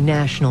gaining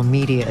national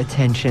media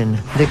attention.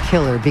 The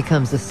killer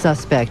becomes a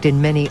suspect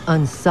in many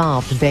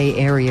unsolved Bay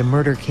Area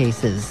murder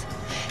cases.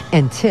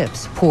 And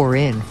tips pour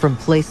in from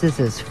places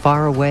as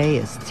far away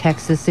as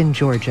Texas and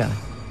Georgia.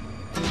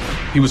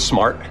 He was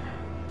smart.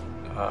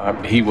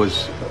 He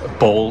was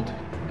bold.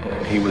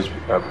 He was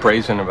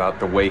brazen about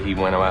the way he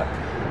went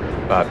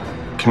about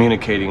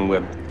communicating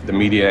with the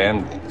media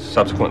and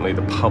subsequently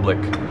the public.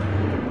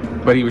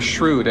 But he was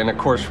shrewd, and of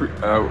course,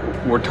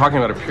 we're talking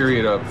about a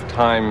period of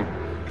time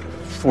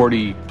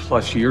 40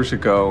 plus years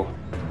ago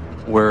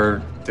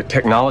where the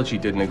technology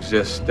didn't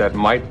exist that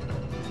might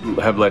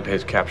have led to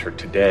his capture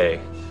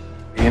today.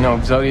 You know,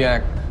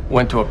 Zodiac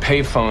went to a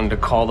payphone to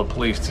call the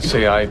police to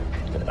say, I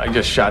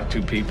just shot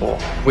 2 people.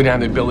 We didn't have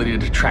the ability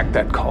to track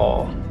that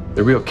call.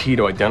 The real key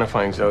to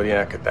identifying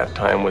Zodiac at that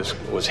time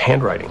was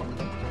handwriting,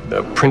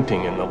 the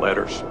printing in the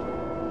letters.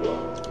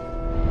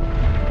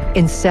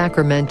 In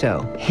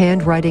Sacramento,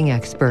 handwriting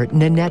expert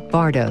Nanette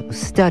Bardo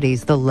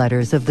studies the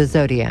letters of the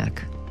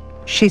Zodiac.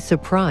 She's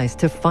surprised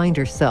to find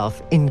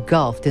herself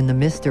engulfed in the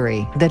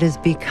mystery that has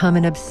become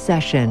an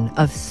obsession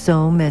of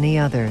so many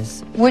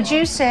others. Would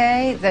you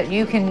say that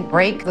you can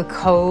break the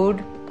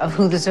code of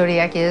who the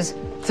Zodiac is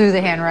through the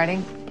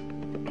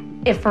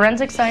handwriting? If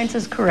forensic science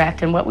is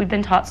correct and what we've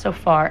been taught so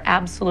far,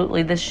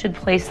 absolutely, this should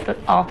place the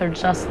author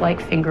just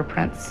like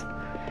fingerprints.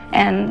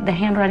 And the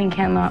handwriting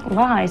cannot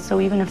lie, so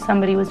even if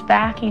somebody was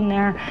backing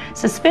their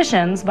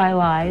suspicions by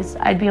lies,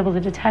 I'd be able to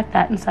detect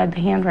that inside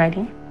the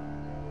handwriting.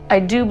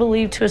 I do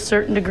believe to a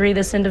certain degree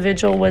this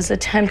individual was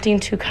attempting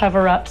to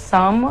cover up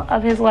some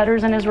of his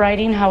letters and his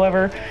writing.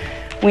 However,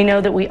 we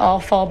know that we all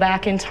fall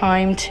back in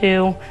time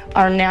to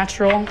our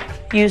natural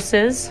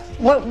uses.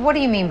 What do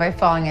you mean by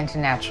falling into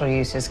natural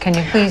uses? Can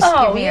you please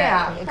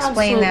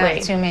explain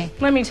that to me?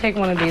 Let me take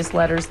one of these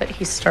letters that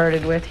he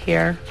started with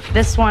here.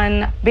 This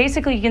one,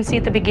 basically you can see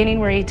at the beginning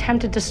where he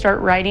attempted to start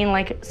writing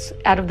like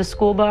out of the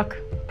school book.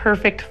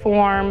 Perfect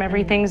form,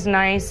 everything's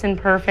nice and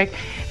perfect.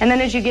 And then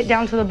as you get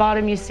down to the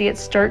bottom, you see it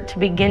start to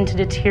begin to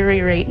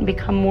deteriorate and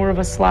become more of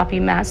a sloppy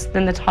mess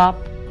than the top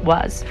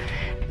was.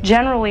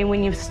 Generally,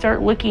 when you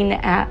start looking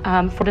at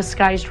for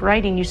disguised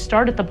writing, you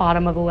start at the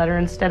bottom of the letter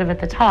instead of at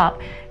the top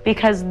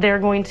because they're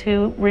going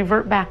to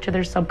revert back to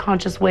their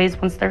subconscious ways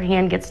once their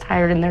hand gets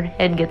tired and their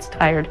head gets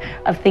tired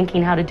of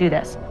thinking how to do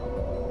this.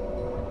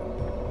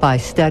 By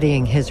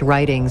studying his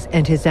writings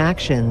and his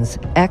actions,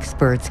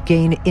 experts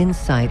gain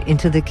insight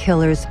into the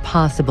killer's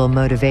possible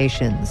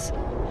motivations.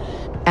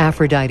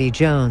 Aphrodite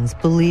Jones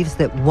believes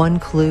that one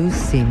clue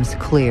seems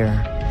clear.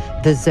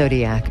 The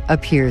Zodiac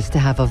appears to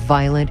have a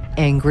violent,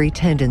 angry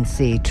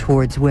tendency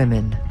towards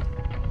women.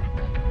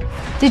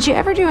 Did you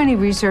ever do any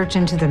research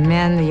into the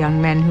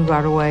young men who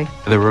got away?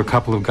 There were a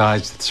couple of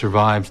guys that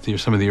survived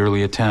some of the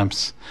early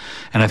attempts,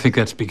 and I think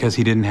that's because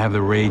he didn't have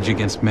the rage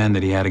against men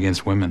that he had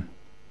against women.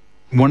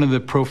 One of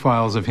the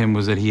profiles of him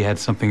was that he had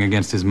something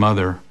against his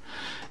mother,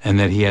 and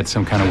that he had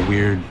some kind of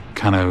weird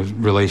kind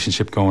of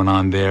relationship going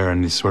on there,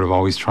 and he's sort of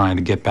always trying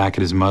to get back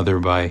at his mother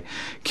by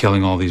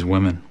killing all these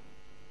women.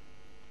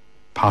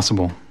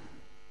 Possible.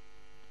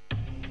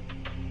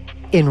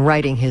 In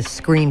writing his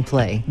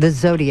screenplay, The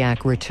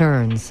Zodiac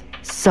Returns,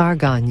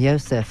 Sargon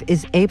Yosef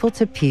is able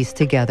to piece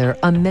together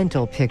a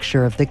mental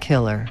picture of the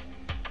killer.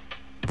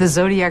 The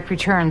Zodiac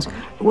Returns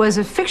was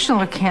a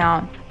fictional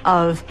account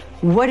of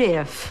what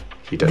if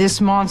this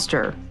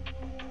monster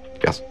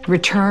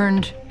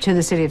returned to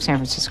the city of San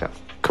Francisco.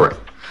 Correct.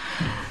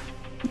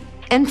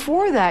 And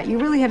for that, you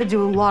really had to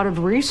do a lot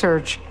of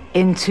research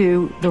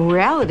into the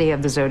reality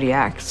of the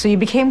Zodiac. So you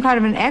became kind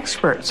of an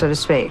expert, so to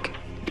speak.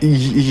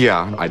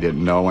 Yeah, I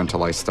didn't know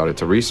until I started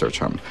to research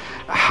him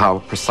how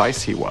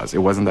precise he was. It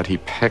wasn't that he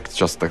picked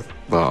just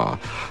the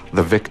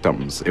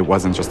victims. It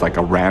wasn't just like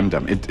a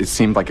random. It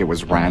seemed like it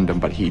was random,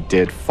 but he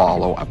did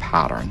follow a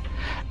pattern.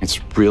 It's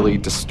really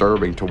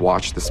disturbing to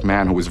watch this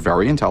man who was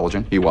very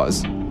intelligent. He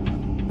was.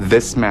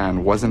 This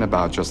man wasn't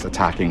about just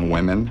attacking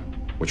women,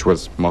 which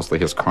was mostly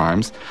his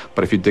crimes,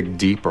 but if you dig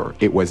deeper,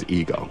 it was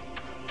ego.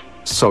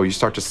 So you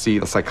start to see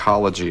the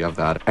psychology of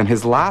that. And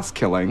his last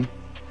killing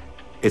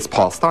is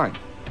Paul Stein.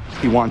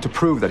 He wanted to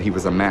prove that he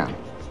was a man.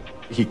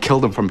 He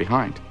killed him from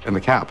behind in the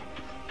cab.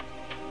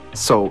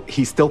 So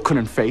he still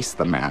couldn't face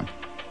the man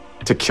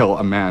to kill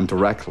a man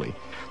directly.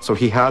 So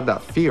he had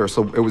that fear.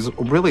 So it was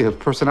really, his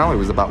personality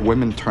was about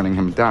women turning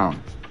him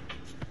down.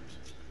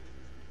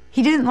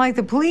 He didn't like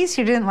the police,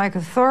 he didn't like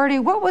authority.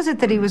 What was it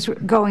that he was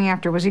going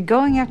after? Was he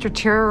going after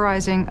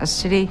terrorizing a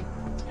city?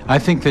 I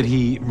think that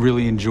he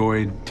really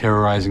enjoyed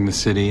terrorizing the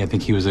city. I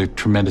think he was a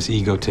tremendous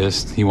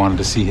egotist. He wanted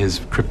to see his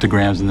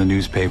cryptograms in the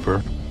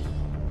newspaper.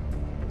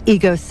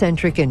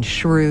 Egocentric and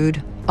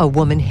shrewd, a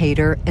woman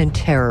hater and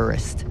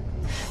terrorist.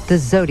 The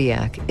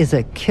Zodiac is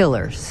a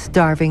killer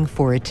starving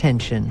for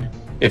attention.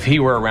 If he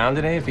were around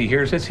today, if he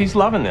hears this, he's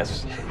loving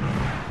this.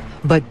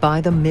 But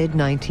by the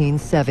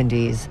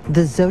mid-1970s,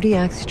 the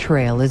Zodiac's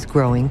trail is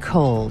growing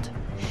cold.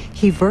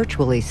 He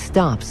virtually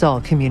stops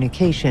all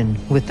communication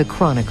with the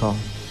Chronicle.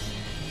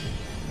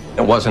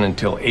 It wasn't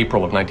until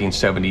April of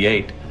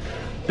 1978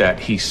 that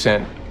he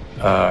sent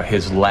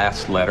his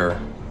last letter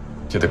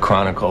to the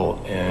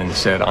Chronicle and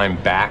said, "I'm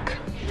back."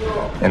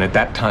 And at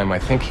that time, I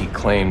think he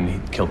claimed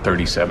he'd killed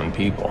 37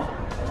 people.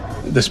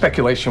 The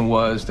speculation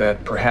was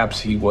that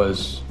perhaps he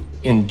was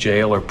in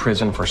jail or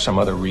prison for some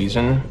other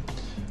reason,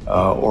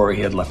 or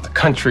he had left the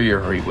country,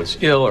 or he was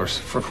ill, or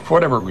for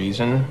whatever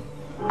reason.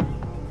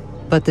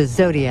 But the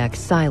Zodiac's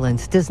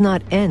silence does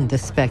not end the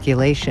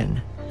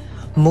speculation.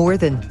 More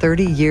than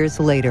 30 years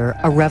later,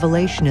 a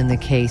revelation in the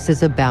case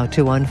is about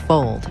to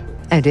unfold,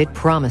 and it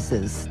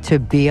promises to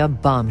be a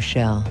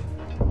bombshell.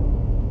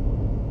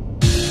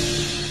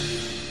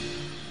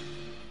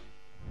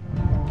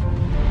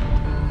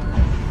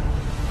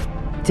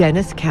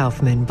 Dennis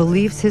Kaufman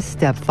believes his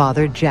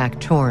stepfather, Jack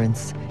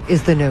Torrance,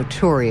 is the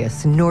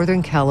notorious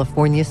Northern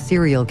California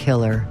serial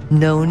killer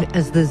known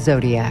as the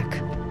Zodiac.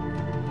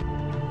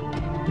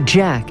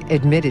 Jack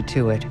admitted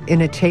to it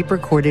in a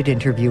tape-recorded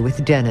interview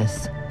with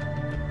Dennis.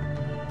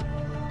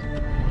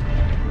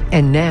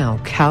 And now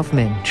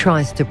Kaufman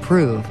tries to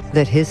prove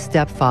that his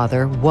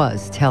stepfather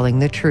was telling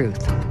the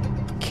truth.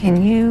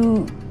 Can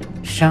you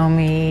show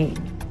me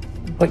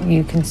what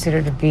you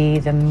consider to be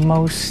the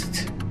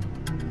most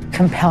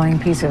compelling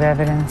piece of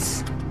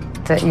evidence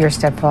that your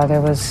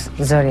stepfather was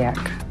the Zodiac?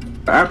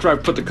 After I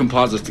put the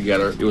composites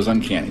together, it was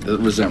uncanny, the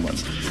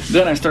resemblance.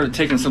 Then I started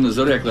taking some of the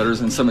Zodiac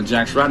letters and some of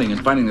Jack's writing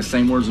and finding the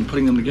same words and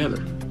putting them together.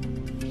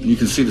 And you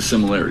can see the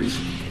similarities.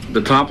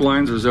 The top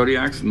lines are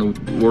Zodiac's and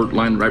the word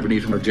line right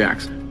beneath them are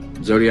Jack's.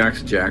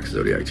 Zodiac's, Jack's,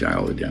 Zodiac, Jack,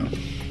 all the way down.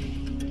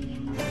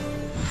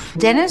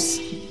 Dennis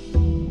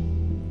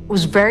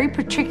was very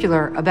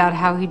particular about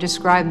how he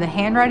described the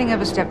handwriting of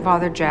his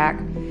stepfather, Jack,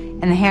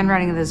 and the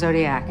handwriting of the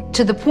Zodiac,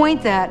 to the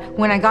point that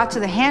when I got to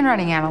the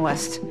handwriting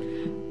analyst,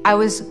 I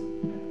was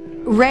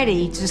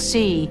ready to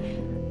see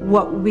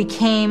what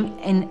became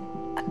an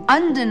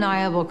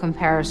undeniable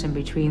comparison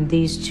between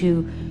these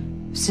two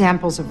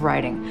samples of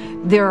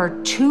writing. There are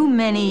too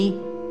many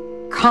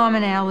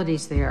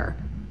commonalities there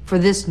for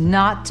this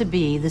not to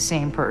be the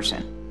same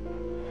person.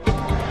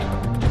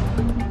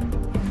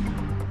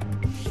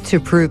 To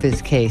prove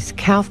his case,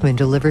 Kaufman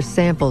delivers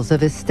samples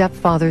of his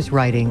stepfather's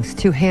writings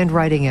to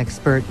handwriting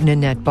expert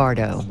Nanette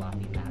Bardo.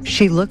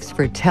 She looks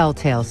for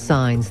telltale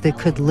signs that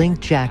could link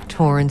Jack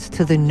Torrance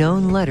to the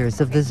known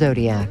letters of the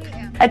Zodiac.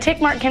 A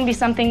tick mark can be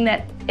something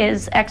that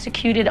is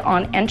executed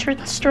on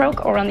entrance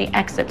stroke or on the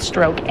exit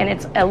stroke, and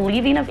it's a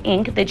leaving of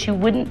ink that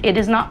it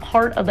is not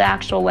part of the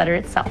actual letter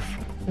itself.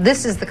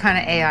 This is the kind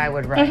of A I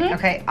would write,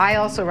 okay? I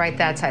also write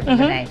that type of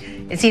an A.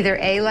 It's either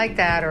A like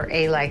that or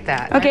A like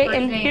that. Okay,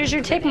 and here's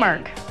your tick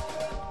mark.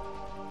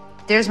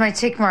 There's my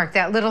tick mark,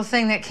 that little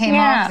thing that came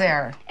off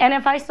there. And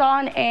if I saw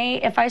an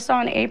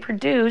A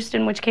produced,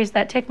 in which case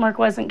that tick mark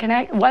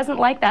wasn't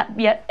like that,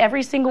 yet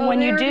every single one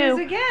you do,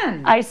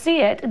 again. I see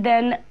it,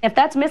 then if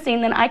that's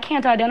missing, then I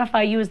can't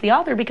identify you as the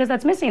author because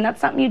that's missing. That's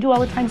something you do all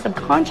the time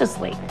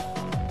subconsciously.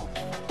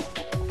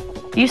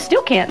 You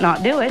still can't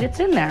not do it, it's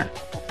in there.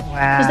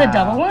 Wow. There's a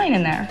double line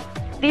in there.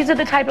 These are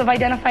the type of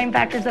identifying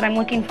factors that I'm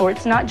looking for.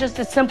 It's not just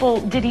a simple,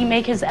 did he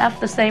make his F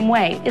the same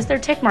way? Is there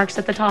tick marks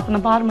at the top and the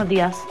bottom of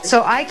the S?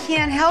 So I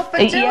can't help but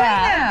doing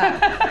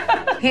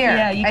that. Here,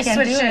 yeah, you I can't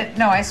switched do it.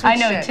 No, I switched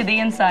it. I know, to the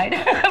inside,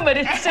 but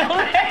it's still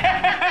there.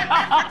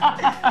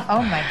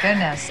 Oh my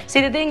goodness.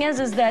 See, the thing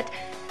is that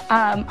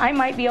I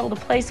might be able to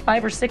place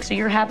 5 or 6 of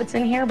your habits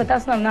in here, but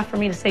that's not enough for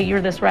me to say you're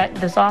this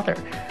author.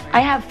 I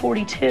have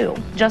 42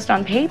 just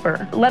on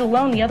paper, let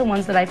alone the other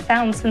ones that I've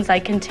found since I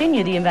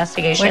continue the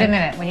investigation. Wait a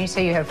minute, when you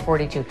say you have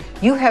 42,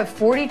 you have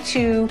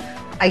 42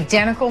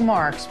 identical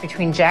marks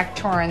between Jack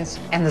Torrance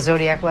and the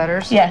Zodiac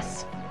letters?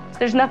 Yes.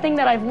 There's nothing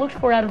that I've looked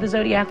for out of the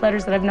Zodiac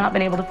letters that I've not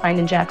been able to find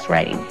in Jack's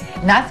writing.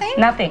 Nothing?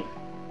 Nothing.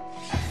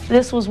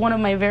 This was one of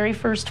my very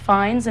first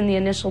finds in the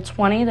initial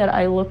 20 that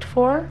I looked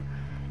for.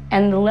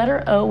 And the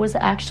letter O was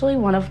actually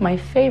one of my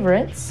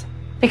favorites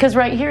because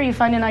right here you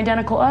find an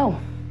identical O.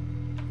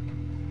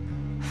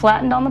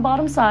 Flattened on the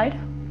bottom side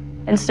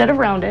instead of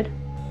rounded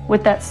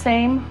with that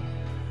same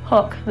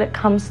hook that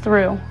comes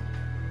through.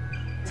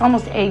 It's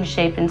almost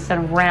egg-shaped instead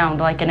of round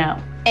like an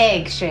O.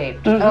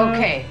 Egg-shaped.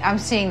 Okay, I'm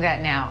seeing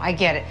that now. I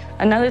get it.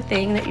 Another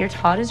thing that you're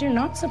taught is you're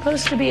not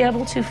supposed to be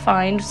able to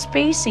find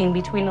spacing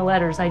between the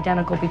letters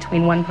identical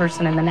between one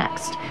person and the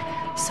next.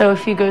 So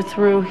if you go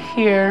through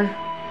here,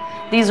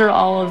 these are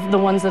all of the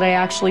ones that I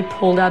actually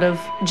pulled out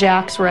of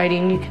Jack's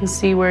writing. You can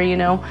see where, you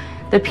know,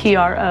 the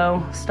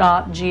PRO,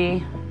 stop, G,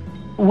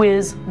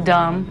 whiz,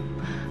 dumb,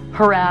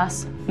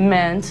 harass,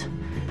 meant,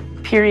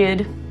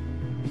 period,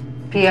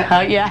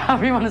 Yeah,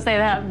 however you want to say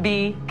that,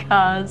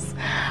 because.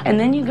 And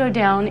then you go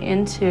down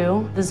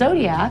into the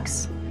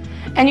Zodiacs,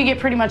 and you get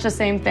pretty much the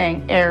same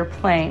thing.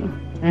 Airplane,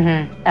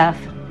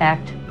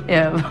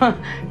 affective,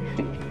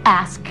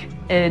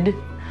 ask-id.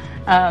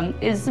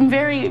 Is some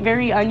very,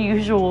 very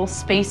unusual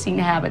spacing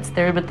habits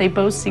there, but they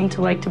both seem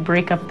to like to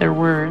break up their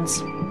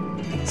words.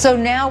 So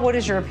now, what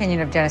is your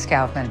opinion of Dennis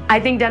Kaufman? I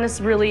think Dennis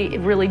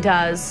really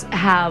does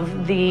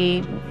have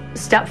the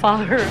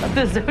stepfather of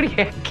the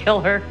Zodiac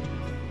killer.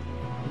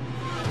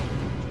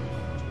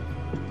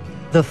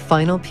 The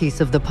final piece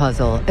of the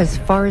puzzle, as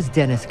far as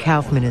Dennis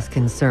Kaufman is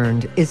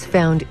concerned, is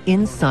found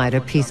inside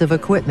a piece of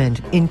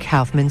equipment in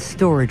Kaufman's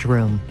storage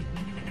room.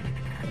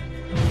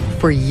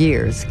 For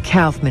years,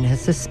 Kaufman has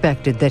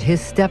suspected that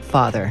his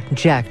stepfather,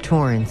 Jack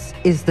Torrance,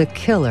 is the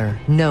killer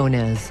known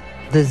as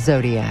the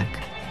Zodiac.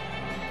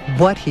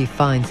 What he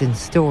finds in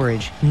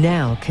storage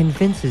now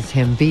convinces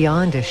him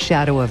beyond a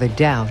shadow of a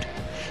doubt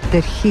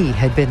that he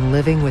had been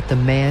living with the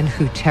man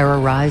who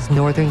terrorized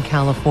Northern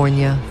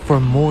California for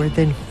more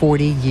than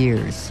 40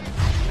 years.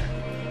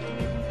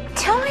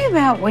 Tell me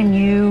about when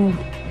you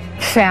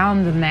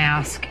found the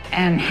mask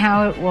and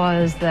how it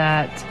was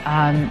that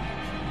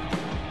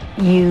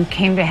you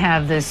came to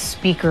have this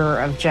speaker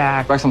of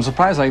Jack. I'm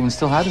surprised I even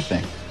still had the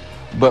thing.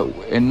 But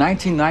in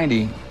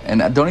 1990,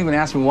 and don't even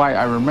ask me why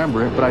I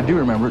remember it, but I do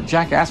remember it,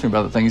 Jack asked me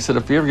about the thing. He said,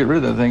 if you ever get rid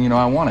of that thing,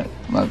 I want it.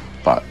 And I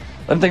thought,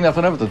 I didn't think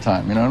nothing of it at the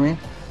time, you know what I mean?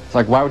 It's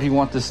like, why would he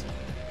want this?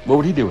 What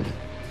would he do with it?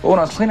 But when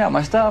I was cleaning out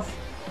my stuff,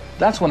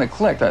 that's when it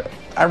clicked.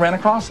 I ran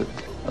across it.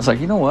 I was like,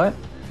 you know what?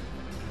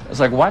 It's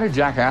like, why did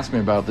Jack ask me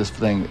about this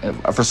thing?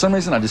 For some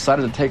reason, I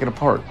decided to take it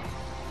apart.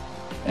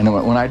 And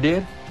when I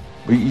did,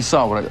 you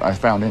saw what I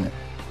found in it.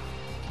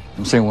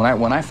 I'm saying,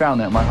 when I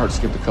found that, my heart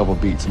skipped a couple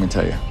beats, let me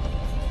tell you.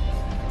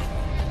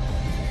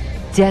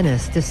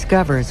 Dennis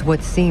discovers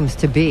what seems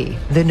to be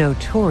the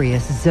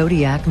notorious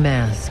Zodiac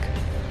mask.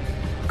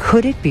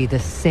 Could it be the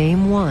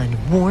same one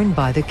worn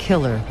by the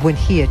killer when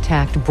he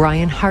attacked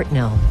Brian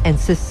Hartnell and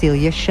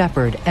Cecilia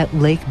Shepard at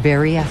Lake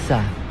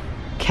Berryessa?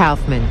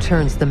 Kaufman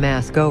turns the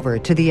mask over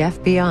to the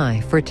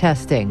FBI for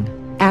testing.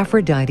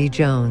 Aphrodite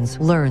Jones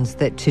learns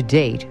that to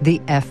date, the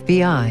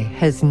FBI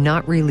has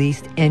not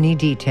released any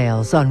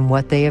details on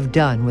what they have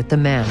done with the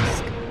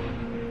mask.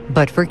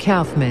 But for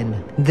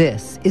Kaufman,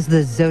 this is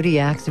the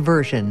Zodiac's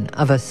version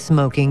of a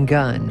smoking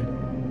gun.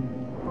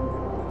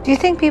 Do you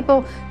think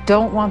people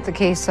don't want the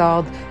case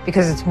solved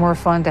because it's more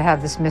fun to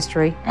have this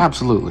mystery?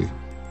 Absolutely.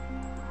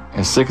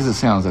 As sick as it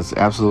sounds, that's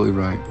absolutely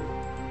right.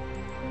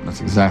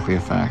 That's exactly a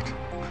fact.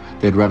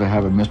 They'd rather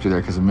have a mystery there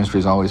because a mystery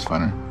is always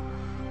funner.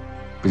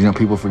 But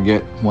people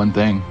forget one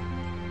thing.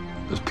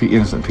 There's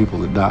innocent people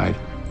that died,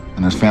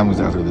 and there's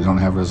families out there that don't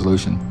have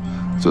resolution.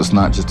 So it's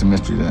not just a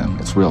mystery to them,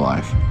 it's real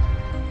life.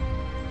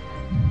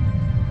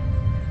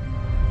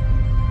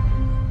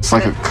 It's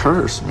like a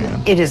curse,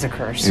 man. It is a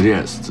curse. It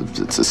is.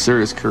 It's a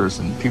serious curse,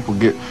 and people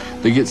get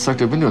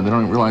sucked up into it. They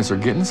don't even realize they're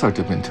getting sucked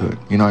up into it.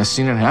 I've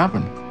seen it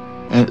happen,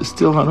 and it's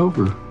still not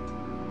over.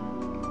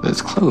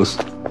 It's close.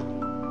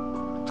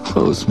 It's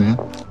close, man.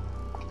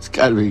 It's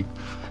got to be,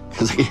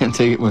 because I can't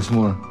take it much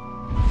more.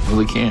 I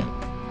really can't.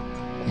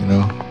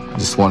 I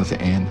just want it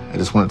to end. I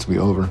just want it to be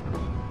over.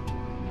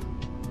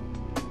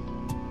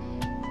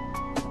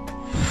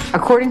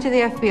 According to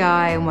the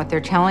FBI and what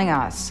they're telling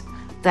us,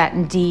 that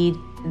indeed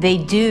they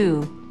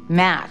do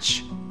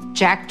match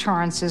Jack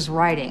Torrance's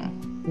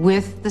writing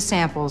with the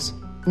samples,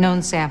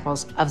 known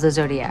samples of the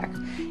Zodiac.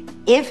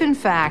 If, in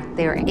fact,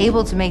 they are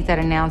able to make that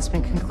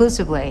announcement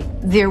conclusively,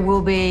 there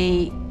will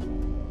be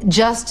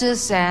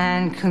justice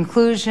and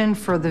conclusion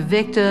for the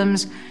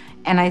victims,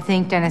 and I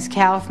think Dennis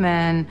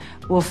Kaufman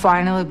will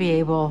finally be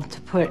able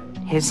to put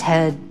his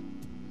head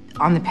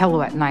on the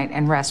pillow at night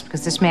and rest,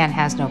 because this man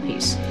has no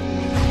peace.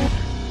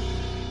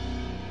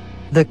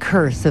 The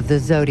curse of the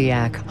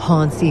Zodiac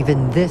haunts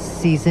even this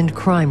seasoned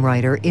crime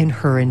writer in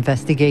her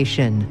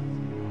investigation.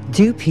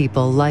 Do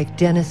people like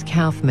Dennis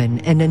Kaufman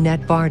and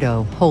Annette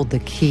Bardo hold the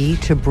key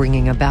to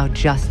bringing about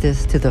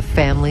justice to the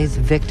families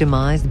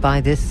victimized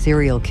by this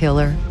serial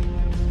killer?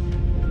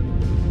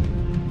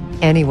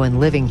 Anyone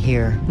living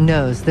here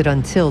knows that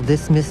until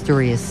this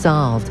mystery is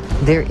solved,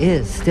 there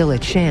is still a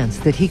chance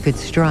that he could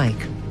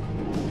strike.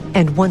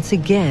 And once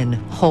again,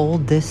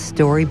 hold this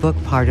storybook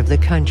part of the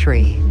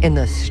country in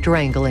the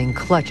strangling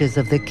clutches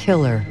of the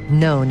killer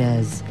known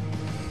as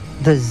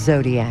the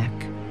Zodiac.